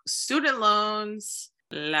that. Student loans,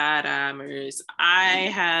 Laddamers. I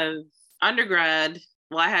have undergrad.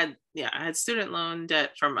 Well, I had student loan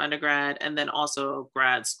debt from undergrad and then also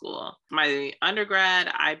grad school. My undergrad,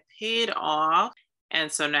 I paid off.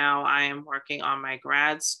 And so now I am working on my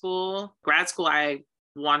grad school. Grad school, I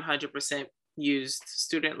 100% used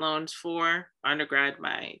student loans for. Undergrad,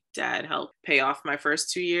 my dad helped pay off my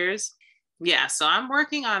first 2 years. Yeah, so I'm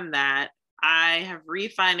working on that. I have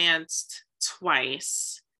refinanced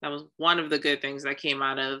twice. That was one of the good things that came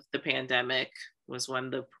out of the pandemic, was when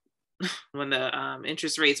the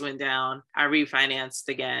interest rates went down, I refinanced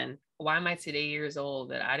again. Why am I today years old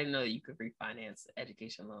that I didn't know that you could refinance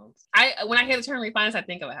education loans? When I hear the term refinance, I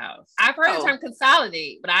think of a house. I've heard the term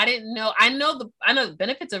consolidate, but I didn't know. I know the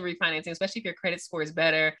benefits of refinancing, especially if your credit score is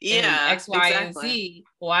better. Yeah, X, Y, and Z.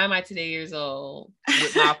 Why am I today years old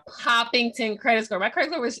with my Poppington credit score? My credit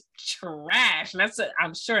score was trash, and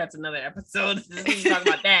I'm sure that's another episode. Talk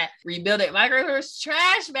about that. Rebuild it. My credit score was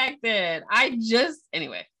trash back then.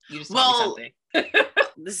 Anyway. You just told me something.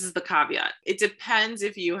 This is the caveat. It depends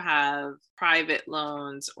if you have private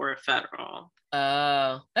loans or federal.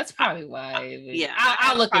 Oh, that's probably why. Yeah,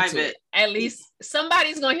 I'll look into it. At least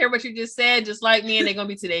somebody's gonna hear what you just said, just like me, and they're gonna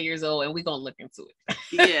be today years old, and we're gonna look into it.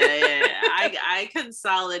 Yeah. I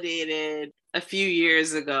consolidated a few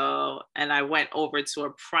years ago, and I went over to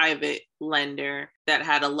a private lender that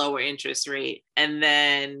had a lower interest rate, and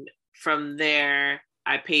then from there,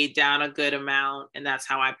 I paid down a good amount, and that's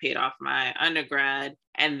how I paid off my undergrad.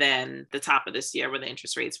 And then the top of this year, when the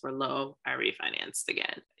interest rates were low, I refinanced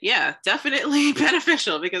again. Yeah, definitely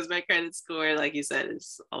beneficial, because my credit score, like you said,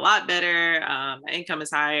 is a lot better. My income is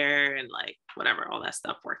higher, and like whatever, all that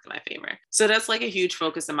stuff worked in my favor. So that's like a huge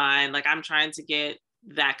focus of mine. Like I'm trying to get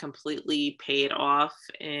that completely paid off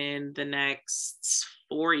in the next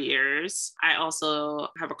 4 years. I also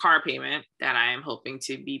have a car payment that I am hoping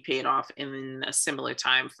to be paid off in a similar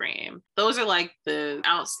time frame. Those are like the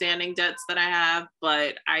outstanding debts that I have,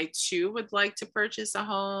 but I too would like to purchase a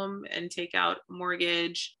home and take out a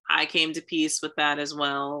mortgage. I came to peace with that as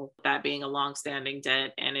well, that being a long-standing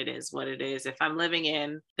debt, and it is what it is. If I'm living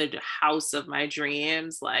in the house of my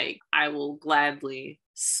dreams, like I will gladly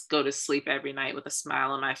go to sleep every night with a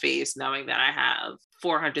smile on my face, knowing that I have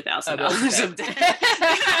 $400,000 of debt.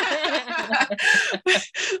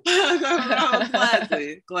 I'll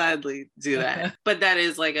gladly do that. But that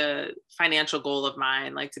is like a financial goal of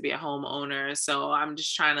mine, like to be a homeowner. So I'm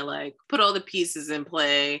just trying to like put all the pieces in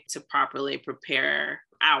play to properly prepare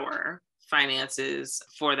our finances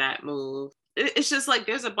for that move. It's just like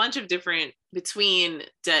there's a bunch of different, between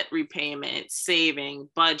debt repayment, saving,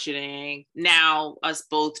 budgeting, now us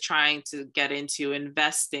both trying to get into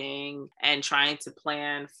investing and trying to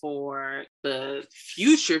plan for the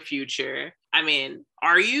future. I mean,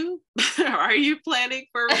 are you planning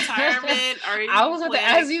for retirement? I was going to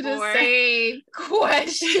ask you the same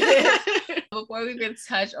question before we even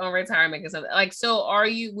touch on retirement. Because like, so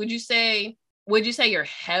would you say would you say you're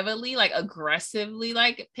heavily, like aggressively,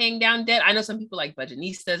 like paying down debt? I know some people like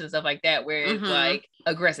budgetistas and stuff like that, where it's like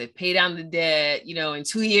aggressive, pay down the debt. You know, in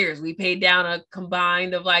 2 years, we paid down a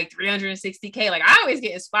combined of like 360K. Like I always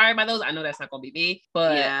get inspired by those. I know that's not going to be me,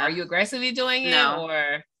 but are you aggressively doing it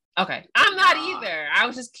or? Okay. I'm not either. I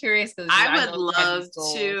was just curious because I would love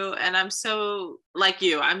to. And I'm so like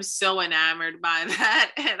you, I'm so enamored by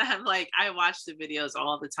that. And I'm like, I watch the videos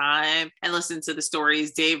all the time and listen to the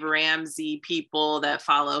stories, Dave Ramsey, people that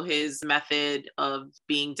follow his method of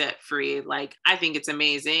being debt free. Like, I think it's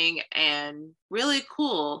amazing and really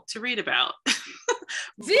cool to read about.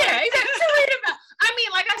 Yeah, exactly. To read about. I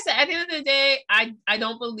mean, like I said, at the end of the day, I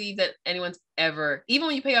don't believe that anyone's ever, even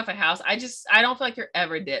when you pay off a house, I don't feel like you're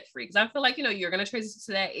ever debt free, because I feel like, you know, you're going to transition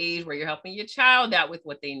to that age where you're helping your child out with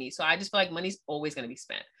what they need. So I just feel like money's always going to be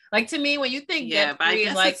spent. Like, to me, when you think debt free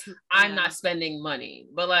is like, I'm not spending money,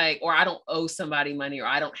 but like, or I don't owe somebody money, or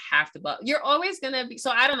I don't have to, but you're always going to be.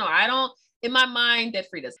 So I don't know. In my mind, debt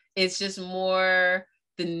free it's just more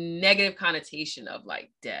the negative connotation of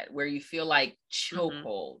like debt, where you feel like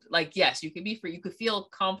chokehold. Like, yes, you can be free, you could feel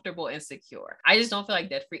comfortable and secure. I just don't feel like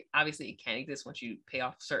debt free. Obviously, it can't exist once you pay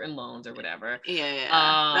off certain loans or whatever.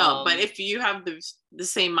 No, but if you have the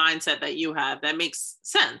same mindset that you have, that makes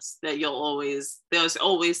sense. That there's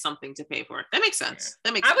always something to pay for. That makes sense.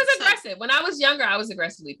 I was aggressive when I was younger. I was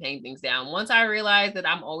aggressively paying things down. Once I realized that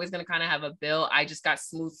I'm always going to kind of have a bill, I just got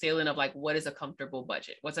smooth sailing of like, what is a comfortable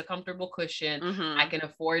budget? What's a comfortable cushion? I can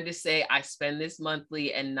afford to say I spend this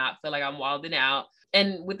monthly and not feel like I'm wilding out.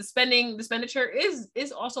 And with the expenditure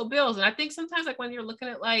is also bills. And I think sometimes, like, when you're looking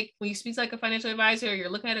at, like, when you speak to like a financial advisor, you're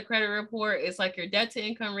looking at a credit report, it's like your debt to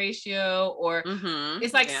income ratio, or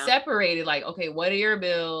it's like separated, like, okay, what are your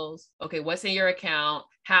bills? Okay, what's in your account?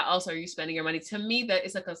 How else are you spending your money? To me, that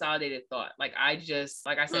is a consolidated thought. Like,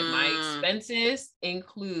 like I said, my expenses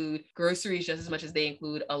include groceries just as much as they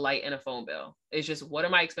include a light and a phone bill. It's just, what are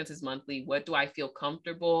my expenses monthly? What do I feel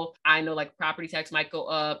comfortable? I know, like, property tax might go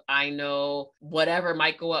up. I know whatever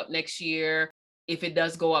might go up next year. If it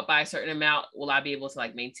does go up by a certain amount, will I be able to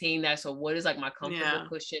like maintain that? So what is like my comfortable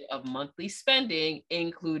cushion of monthly spending,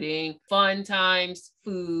 including fun times,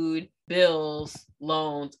 food, bills,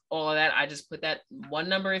 loans, all of that? I just put that one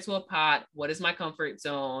number into a pot. What is my comfort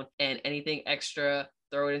zone? And anything extra,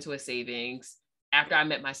 throw it into a savings. After I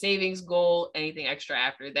met my savings goal, anything extra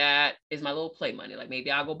after that is my little play money. Like,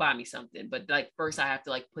 maybe I'll go buy me something, but like, first I have to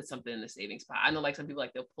like put something in the savings pot. I know, like, some people,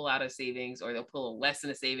 like, they'll pull out of savings, or they'll pull less in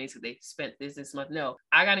the savings because they spent this month. No,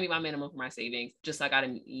 I got to meet my minimum for my savings. Just like I got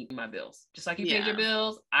to meet my bills. Just like you paid your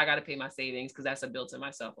bills, I got to pay my savings, because that's a bill to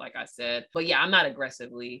myself, like I said. But yeah, I'm not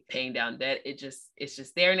aggressively paying down debt. It's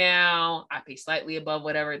just there now. I pay slightly above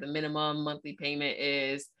whatever the minimum monthly payment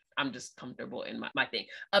is. I'm just comfortable in my thing.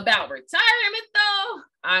 About retirement, though,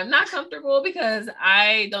 I'm not comfortable because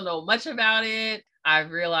I don't know much about it.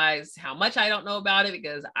 I've realized how much I don't know about it,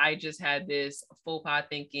 because I just had this faux pas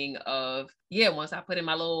thinking of, once I put in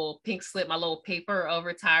my little pink slip, my little paper of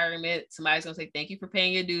retirement, somebody's going to say, thank you for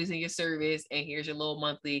paying your dues and your service, and here's your little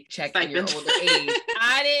monthly check in your older age.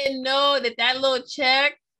 I didn't know that little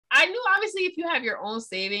check, I knew, obviously, if you have your own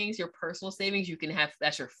savings, your personal savings, you can have,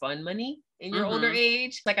 that's your fun money in your older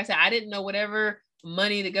age. Like I said, I didn't know whatever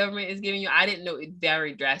money the government is giving you, I didn't know it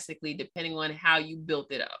varied drastically depending on how you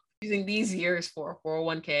built it up. Using these years for a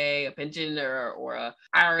 401k, a pension, or a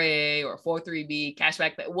IRA, or a 403b,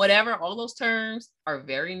 cashback, whatever, all those terms are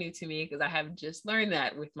very new to me, because I have just learned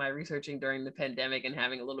that with my researching during the pandemic and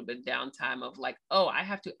having a little bit of downtime of like, oh, I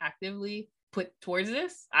have to actively put towards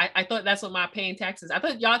this. I thought that's what my paying taxes. I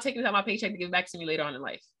thought y'all taking out my paycheck to give back to me later on in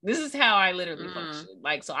life. This is how I literally function.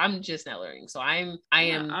 Like, so I'm just now learning. So I'm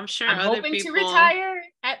sure I'm hoping to retire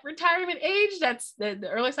at retirement age. That's the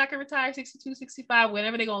earliest I can retire, 62, 65,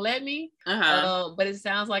 whenever they're gonna let me. But it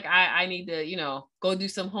sounds like I need to, go do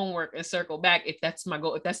some homework and circle back if that's my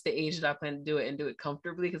goal, if that's the age that I plan to do it, and do it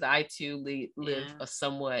comfortably, because I too live a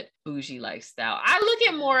somewhat bougie lifestyle. I look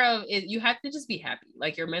at more of it, you have to just be happy.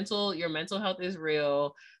 Like, your mental health is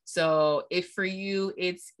real. So if for you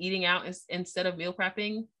it's eating out instead of meal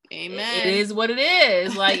prepping, amen, it is what it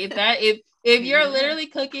is. Like, if you're literally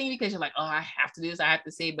cooking because you're like, oh, I have to do this, I have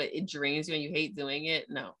to save, but it drains you and you hate doing it,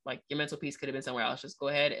 no, like, your mental peace could have been somewhere else. Just go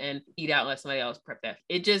ahead and eat out and let somebody else prep that.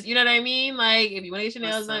 It just, you know what I mean? Like, if you want to get your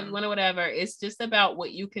nails done, you want to whatever, it's just about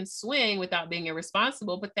what you can swing without being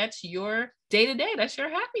irresponsible. But that's your day-to-day, that's your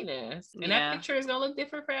happiness, and that picture is gonna look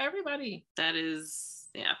different for everybody. That is,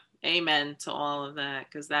 amen to all of that,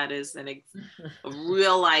 because that is a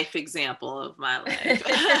real life example of my life.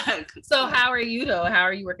 So how are you, though? How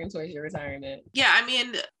are you working towards your retirement? I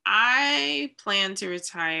mean, I plan to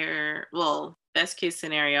retire, well, Best case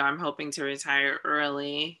scenario, I'm hoping to retire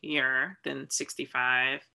earlier than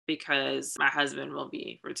 65 because my husband will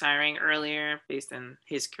be retiring earlier based on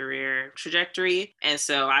his career trajectory. And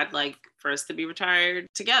so I'd like for us to be retired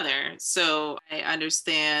together. So I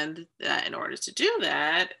understand that in order to do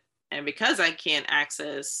that, and because I can't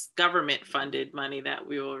access government funded money that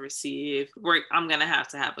we will receive, I'm gonna have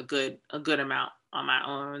to have a good amount on my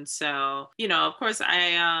own. So, of course I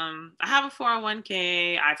have a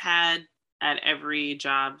 401k. I've had at every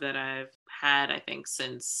job that I've had, I think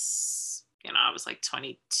since I was like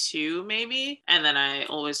 22 maybe. And then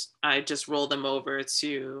I just roll them over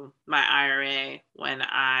to my IRA when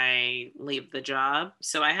I leave the job.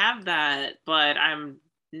 So I have that, but I'm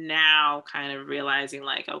now kind of realizing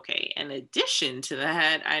like, okay, in addition to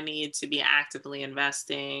that, I need to be actively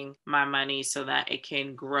investing my money so that it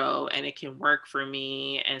can grow and it can work for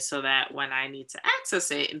me. And so that when I need to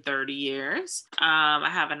access it in 30 years, I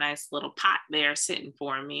have a nice little pot there sitting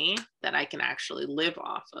for me that I can actually live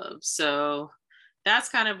off of. So that's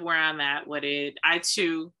kind of where I'm at with it. I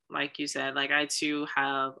too, like you said, like I too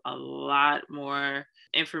have a lot more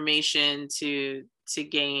information to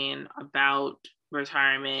gain about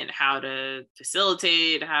retirement, how to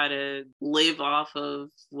facilitate, how to live off of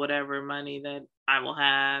whatever money that I will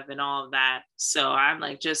have and all of that. So I'm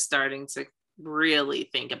like just starting to really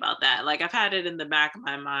think about that. Like I've had it in the back of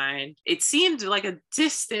my mind. It seemed like a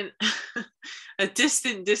distant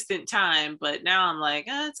distant time, but now I'm like,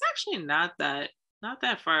 it's actually not that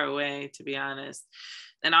far away, to be honest.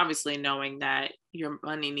 And obviously knowing that your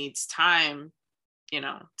money needs time,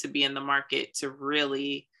 to be in the market to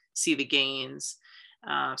really see the gains.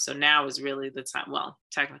 So now is really the time. Well,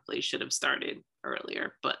 technically should have started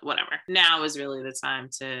earlier, but whatever. Now is really the time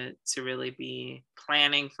to really be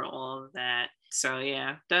planning for all of that. So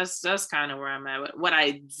yeah, that's kind of where I'm at. What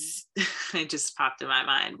I it just popped in my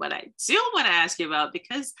mind. What I do want to ask you about,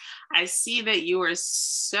 because I see that you are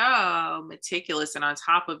so meticulous and on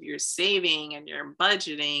top of your saving and your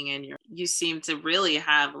budgeting, and you seem to really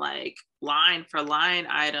have like line for line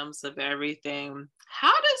items of everything.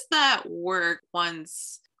 How does that work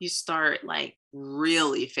once you start like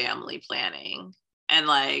really family planning and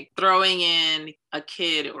like throwing in a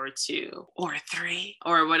kid or two or three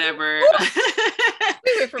or whatever?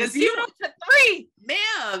 We went from 0 to 3.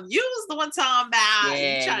 Ma'am, you was the one talking about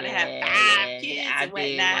you trying to have 5 kids and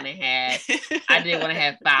whatnot. I didn't want to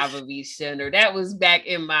have 5 of each gender. That was back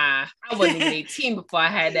in I wasn't even 18 before I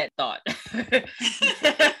had that thought.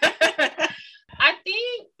 I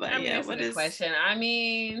think, that's a good question. I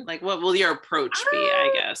mean, like, what will your approach be, I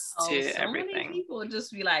guess, to so everything? Many people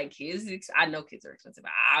just be like, I know kids are expensive,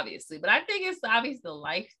 obviously, but I think it's obviously the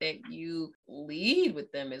life that you lead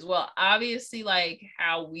with them as well. Obviously, like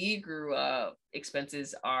how we grew up,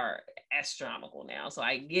 expenses are astronomical now, so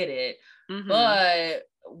I get it. Mm-hmm. But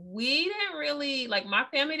we didn't really, like my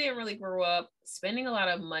family didn't really grow up spending a lot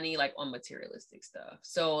of money like on materialistic stuff.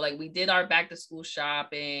 So like we did our back to school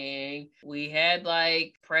shopping. We had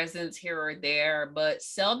like presents here or there, but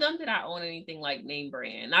seldom did I own anything like name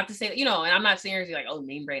brand. Not to say, and I'm not seriously like, oh,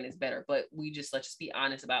 name brand is better, but let's just be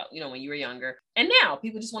honest about, when you were younger. And now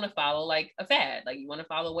people just want to follow like a fad. Like you want to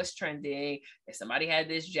follow what's trending. If somebody had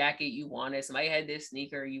this jacket you wanted, somebody had this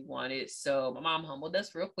sneaker you wanted. So my mom humbled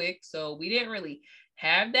us real quick. So we didn't really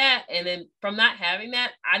have that. And then from not having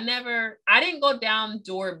that, I didn't go down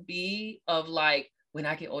door B of like, when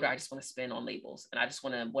I get older, I just want to spend on labels. And I just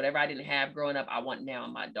want to, whatever I didn't have growing up, I want now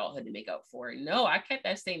in my adulthood to make up for it. No, I kept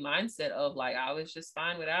that same mindset of like, I was just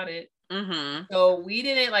fine without it. Mm-hmm. So we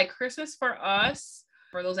didn't like Christmas for us.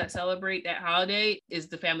 For those that celebrate that holiday, is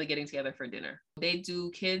the family getting together for dinner. They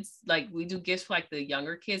do kids, like we do gifts for like the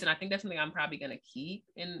younger kids. And I think that's something I'm probably going to keep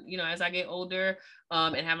in, as I get older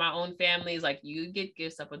and have my own families. Like you get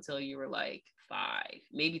gifts up until you were like 5,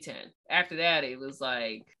 maybe 10. After that, it was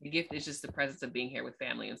like the gift is just the presence of being here with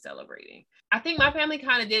family and celebrating. I think my family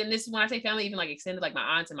kind of did. And this is when I say family, even like extended, like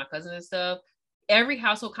my aunts and my cousins and stuff. Every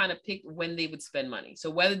household kind of picked when they would spend money. So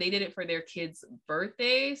whether they did it for their kids'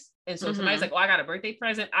 birthdays. And so somebody's like, oh, I got a birthday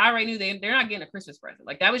present. I already knew they're not getting a Christmas present.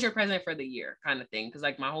 Like that was your present for the year kind of thing. Cause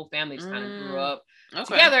like my whole family just kind of grew up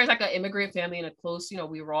together. It's like an immigrant family and a close,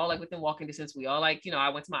 we were all like within walking distance. We all like, I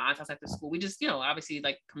went to my aunt's house after school. We just, obviously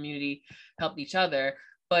like community helped each other.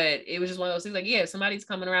 But it was just one of those things like, yeah, if somebody's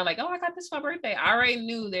coming around like, oh, I got this for my birthday. I already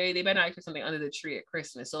knew they better not put something under the tree at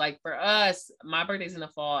Christmas. So like for us, my birthday's in the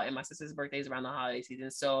fall and my sister's birthday's around the holiday season.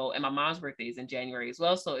 So, and my mom's birthday is in January as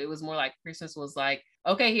well. So it was more like Christmas was like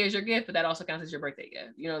okay, here's your gift, but that also counts as your birthday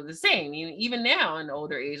gift. You know, the same. Even now in the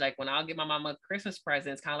older age, like when I'll give my mom a Christmas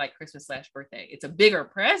present, it's kind of like Christmas/birthday. It's a bigger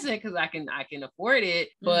present because I can afford it,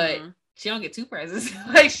 but she don't get two presents.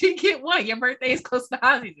 Like she get one. Your birthday is close to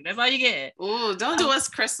holiday. That's all you get. Oh, don't do us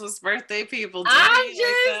Christmas birthday people. I'm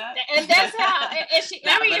just, and that's how. And she,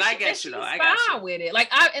 nah, I mean, but I get you though. I got you with it. Like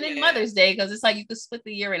and then Mother's Day, because it's like you could split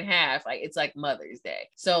the year in half. Like it's like Mother's Day.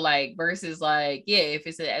 So like versus like if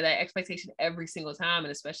it's that expectation every single time,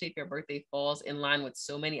 and especially if your birthday falls in line with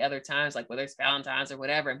so many other times, like whether it's Valentine's or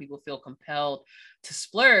whatever, and people feel compelled to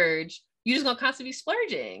splurge, you're just gonna constantly be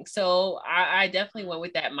splurging. So I definitely went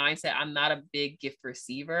with that mindset. I'm not a big gift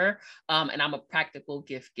receiver, and I'm a practical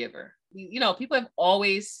gift giver. You know, people have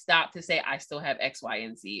always stopped to say, I still have X, Y,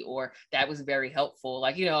 and Z, or that was very helpful.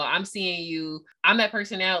 Like, you know, I'm seeing you, I'm that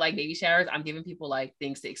person now, like baby showers, I'm giving people like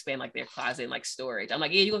things to expand like their closet and like storage. I'm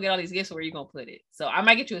like, yeah, you're gonna get all these gifts, so where are you gonna put it? So I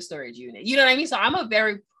might get you a storage unit. You know what I mean? So I'm a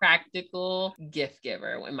very practical gift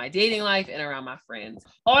giver in my dating life and around my friends.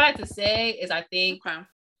 All I have to say is I think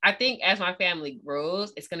as my family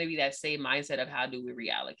grows, it's going to be that same mindset of how do we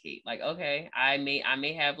reallocate? Like, okay, I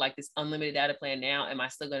may have like this unlimited data plan now. Am I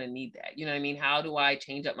still going to need that? You know what I mean? How do I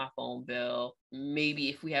change up my phone bill? Maybe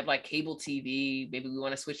if we have like cable TV, maybe we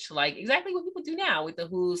want to switch to like exactly what people do now with the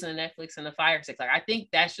Hulu's and the Netflix and the Fire Stick. Like, I think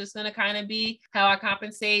that's just going to kind of be how I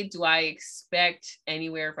compensate. Do I expect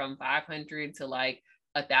anywhere from $500 to like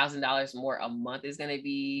 $1,000 more a month is going to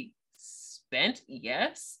be spent?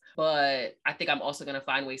 Yes. But I think I'm also going to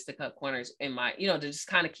find ways to cut corners in my, you know, to just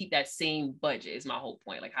kind of keep that same budget is my whole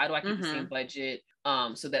point. Like, how do I keep the same budget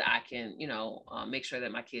so that I can, you know, make sure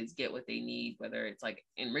that my kids get what they need, whether it's like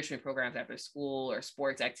enrichment programs after school or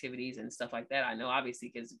sports activities and stuff like that. I know obviously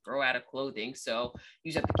kids grow out of clothing. So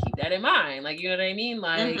you just have to keep that in mind. Like, you know what I mean?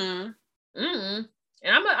 Like,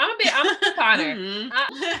 and I'm a couponer.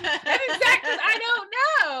 That's exactly. I don't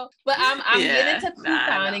know, but I'm getting to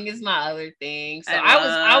couponing is my other thing. So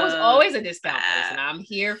I was always a discount person. I'm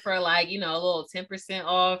here for like, you know, a little 10%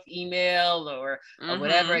 off email or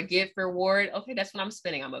whatever, a gift reward. Okay, that's what I'm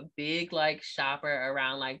spending. I'm a big like shopper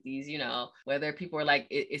around like these, you know, whether people are like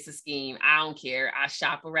it's a scheme. I don't care. I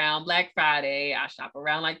shop around Black Friday. I shop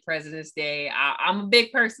around like President's Day. I'm a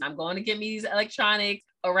big person. I'm going to get me these electronics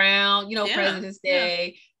around, you know, President's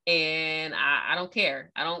Day. And I don't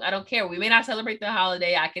care. I don't care. We may not celebrate the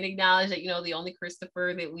holiday. I can acknowledge that, you know, the only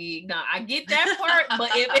Christopher that we know. I get that part, but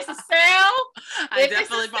if it's a sale, I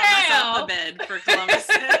definitely bought myself a bed for Columbus.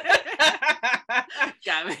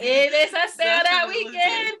 Got me. If it's a sale that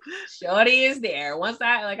weekend, shorty is there. Once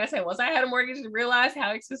I had a mortgage and realized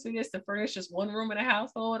how expensive it is to furnish just one room in a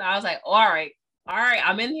household, I was like, all right,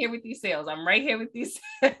 I'm in here with these sales. I'm right here with these.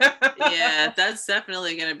 Yeah, that's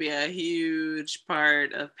definitely going to be a huge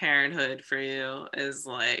part of parenthood for you, is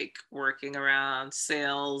like working around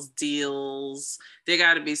sales, deals. There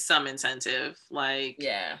got to be some incentive. Like,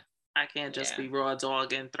 I can't just be raw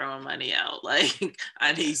dog and throwing money out. Like,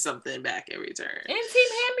 I need something back in return. And team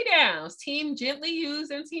hand-me-downs, team gently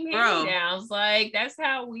used and team hand-me-downs. Like, that's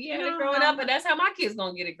how we had it growing up, and that's how my kids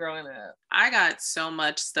gonna get it growing up. I got so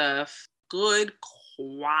much stuff, good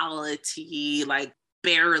quality, like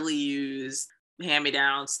barely used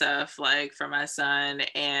hand-me-down stuff, like for my son,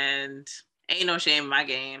 and ain't no shame in my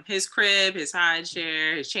game. His crib, his high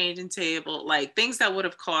chair, his changing table, like things that would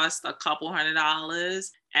have cost a couple $100,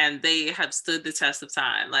 and they have stood the test of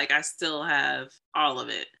time. Like, I still have all of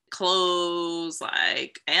it. Clothes,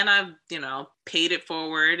 like, and I've, you know, paid it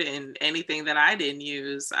forward, and anything that I didn't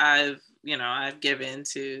use, I've given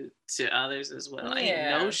to others as well.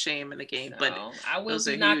 Ain't no shame in the game. So, but I will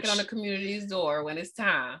be knocking on the community's door when it's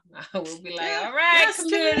time. I will be like, all right,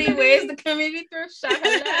 community, where's the community thrift shop?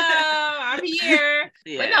 Hello, I'm here.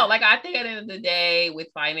 But no, like, I think at the end of the day with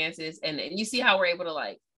finances, and you see how we're able to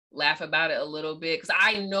like laugh about it a little bit, because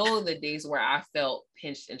I know the days where I felt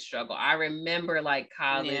pinched and struggle. I remember like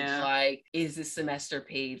college, like, is this semester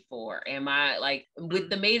paid for? Am I like with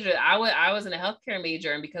the major? I was in a healthcare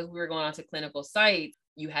major, and because we were going on to clinical sites,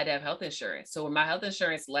 you had to have health insurance. So when my health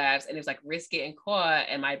insurance lapsed, and it was like risk getting caught,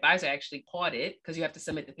 and my advisor actually caught it because you have to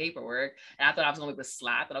submit the paperwork. And I thought I was going to be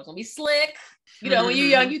slap, but I was going to be slick. You know, when you're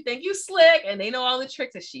young, you think you slick, and they know all the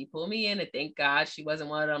tricks. And she pulled me in, and thank God she wasn't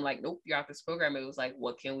one of them. Like, nope, you're off this program. It was like,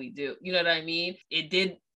 what can we do? You know what I mean? It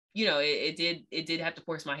did it did have to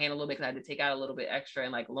force my hand a little bit because I had to take out a little bit extra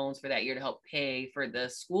and like loans for that year to help pay for the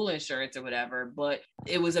school insurance or whatever. But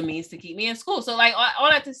it was a means to keep me in school. So like all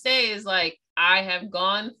that to say is like, I have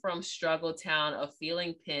gone from struggle town of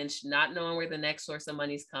feeling pinched, not knowing where the next source of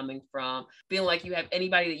money is coming from, feeling like you have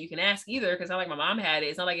anybody that you can ask either. Cause not like my mom had it.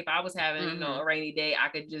 It's not like if I was having, a rainy day, I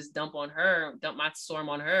could just dump my storm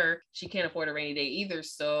on her. She can't afford a rainy day either.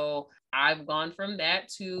 So I've gone from that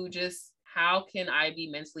to just, how can I be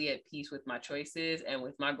mentally at peace with my choices and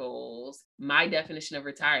with my goals? My definition of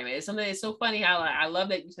retirement is something that's so funny how I love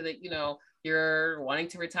that you said that, you're wanting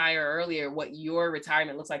to retire earlier, what your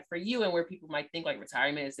retirement looks like for you and where people might think like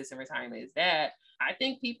retirement is this and retirement is that. I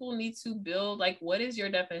think people need to build like, what is your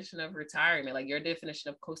definition of retirement? Like your definition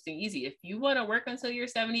of coasting easy. If you want to work until you're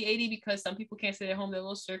 70, 80, because some people can't sit at home, they're a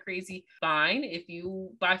little stir crazy, fine. If you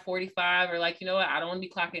by 45 or like, you know what, I don't want to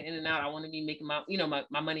be clocking in and out. I want to be making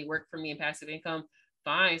my money work for me and passive income,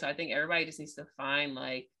 fine. So I think everybody just needs to find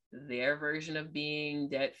like their version of being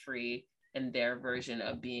debt free and their version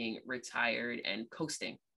of being retired and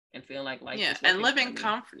coasting and feeling like life is and living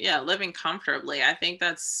comfortably. I think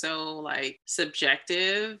that's so like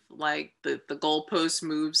subjective. Like the goalpost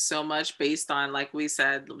moves so much based on, like we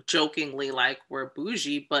said jokingly, like we're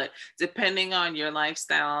bougie, but depending on your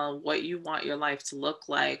lifestyle, what you want your life to look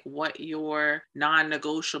like, what your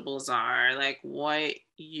non-negotiables are, like what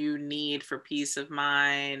you need for peace of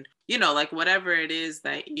mind, like whatever it is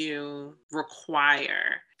that you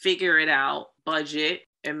require, figure it out, budget,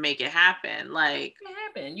 and make it happen. Like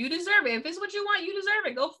you deserve it. If it's what you want, you deserve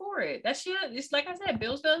it. Go for it. That shit, it's like I said,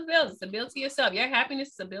 bills. It's a bill to yourself. Your happiness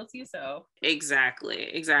is a bill to yourself.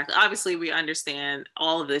 Exactly. Obviously, we understand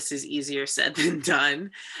all of this is easier said than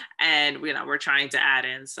done, and we're trying to add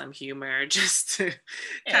in some humor just to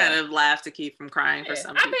kind of laugh to keep from crying for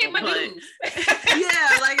some people. I paid my dues.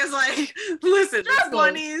 It's like, listen, the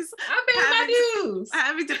 20s. I paid my dues.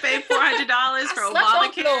 Having to pay $400 for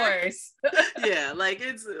Obamacare. Yeah, like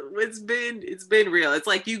it's been real. It's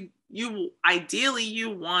like you ideally you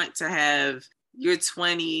want to have your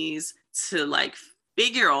 20s to like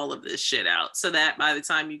figure all of this shit out so that by the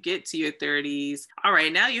time you get to your 30s, all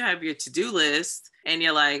right, now you have your to-do list and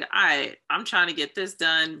you're like, all right, I'm trying to get this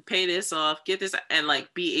done, pay this off, get this, and like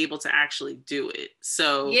be able to actually do it.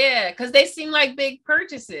 So yeah, because they seem like big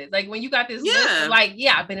purchases. Like when you got this list, like,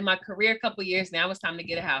 I've been in my career a couple of years. Now it's time to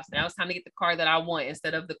get a house. Now it's time to get the car that I want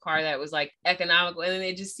instead of the car that was like economical. And then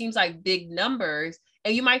it just seems like big numbers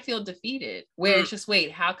and you might feel defeated where it's just,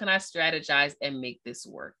 wait, how can I strategize and make this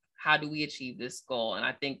work? How do we achieve this goal? And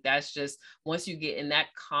I think that's just, once you get in that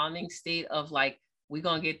calming state of like, we're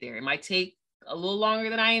going to get there. It might take a little longer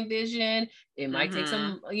than I envisioned. It might take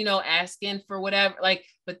some, asking for whatever, like,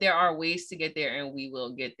 but there are ways to get there and we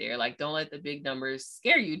will get there. Like, don't let the big numbers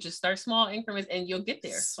scare you. Just start small increments and you'll get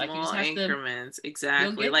there. Small like you just have increments.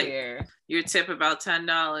 Exactly. Like there. Your tip about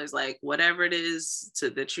 $10, like whatever it is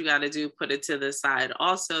that you got to do, put it to the side.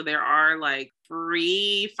 Also, there are like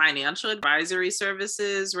free financial advisory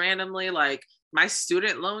services randomly. Like my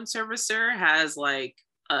student loan servicer has like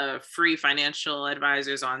free financial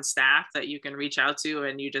advisors on staff that you can reach out to,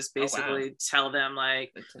 and you just basically tell them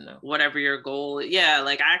like whatever your goal is.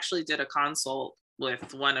 Like I actually did a consult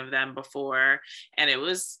with one of them before and it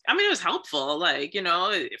was helpful, like,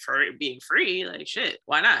 for it being free, like shit,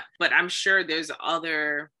 why not? But I'm sure there's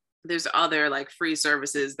other like free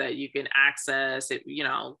services that you can access. It,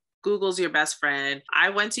 Google's your best friend.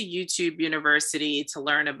 I went to YouTube University to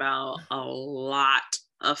learn about a lot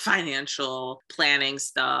of financial planning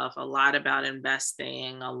stuff, a lot about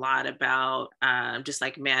investing, a lot about just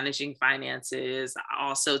like managing finances,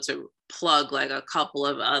 also to plug like a couple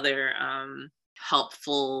of other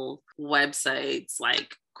helpful websites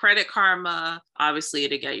like Credit Karma, obviously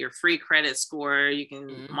to get your free credit score. You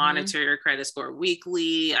can monitor your credit score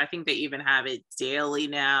weekly. I think they even have it daily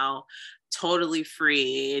now, totally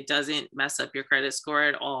free. It doesn't mess up your credit score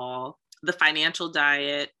at all. The Financial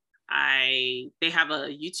Diet, they have a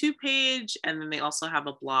YouTube page and then they also have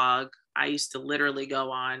a blog. I used to literally go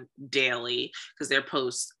on daily because their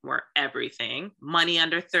posts were everything. Money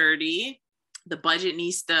Under 30, The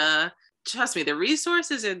Budgetnista. Trust me, the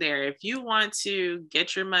resources are there. If you want to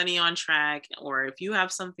get your money on track or if you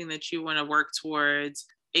have something that you want to work towards,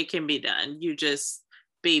 it can be done. You just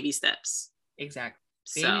baby steps. Exactly.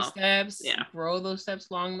 Baby steps, grow those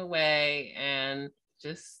steps along the way and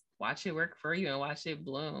just watch it work for you and watch it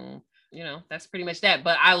bloom. that's pretty much that.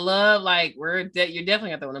 But I love, like, you're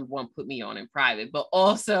definitely the number one, put me on in private, but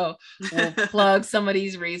also we'll plug some of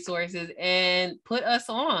these resources and put us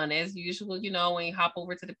on as usual. When you hop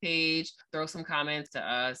over to the page, throw some comments to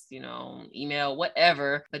us, email,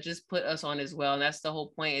 whatever, but just put us on as well. And that's the whole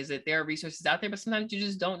point, is that there are resources out there, but sometimes you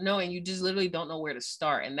just don't know, and you just literally don't know where to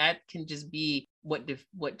start. And that can just be what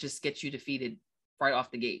just gets you defeated right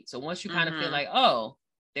off the gate. So once you kind of feel like, oh,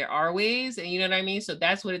 there are ways, and you know what I mean? So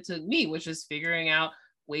that's what it took me, was just figuring out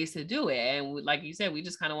ways to do it. And like you said, we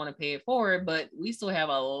just kind of want to pay it forward, but we still have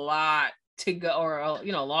a lot to go, or a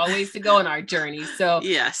long ways to go in our journey. So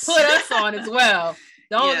yes, put us on as well.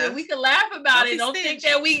 We can laugh about it. Don't think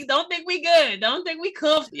we good. Don't think we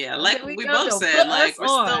could. Yeah, like we both said, like, we're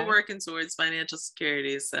still working towards financial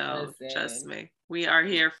security. So trust me, we are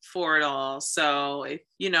here for it all. So if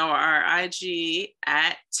our IG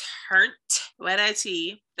at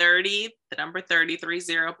Turnt30, the number 30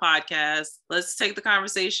 podcast. Let's take the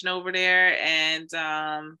conversation over there, and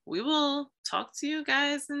we will talk to you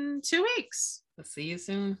guys in 2 weeks. We'll see you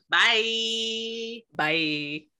soon. Bye. Bye.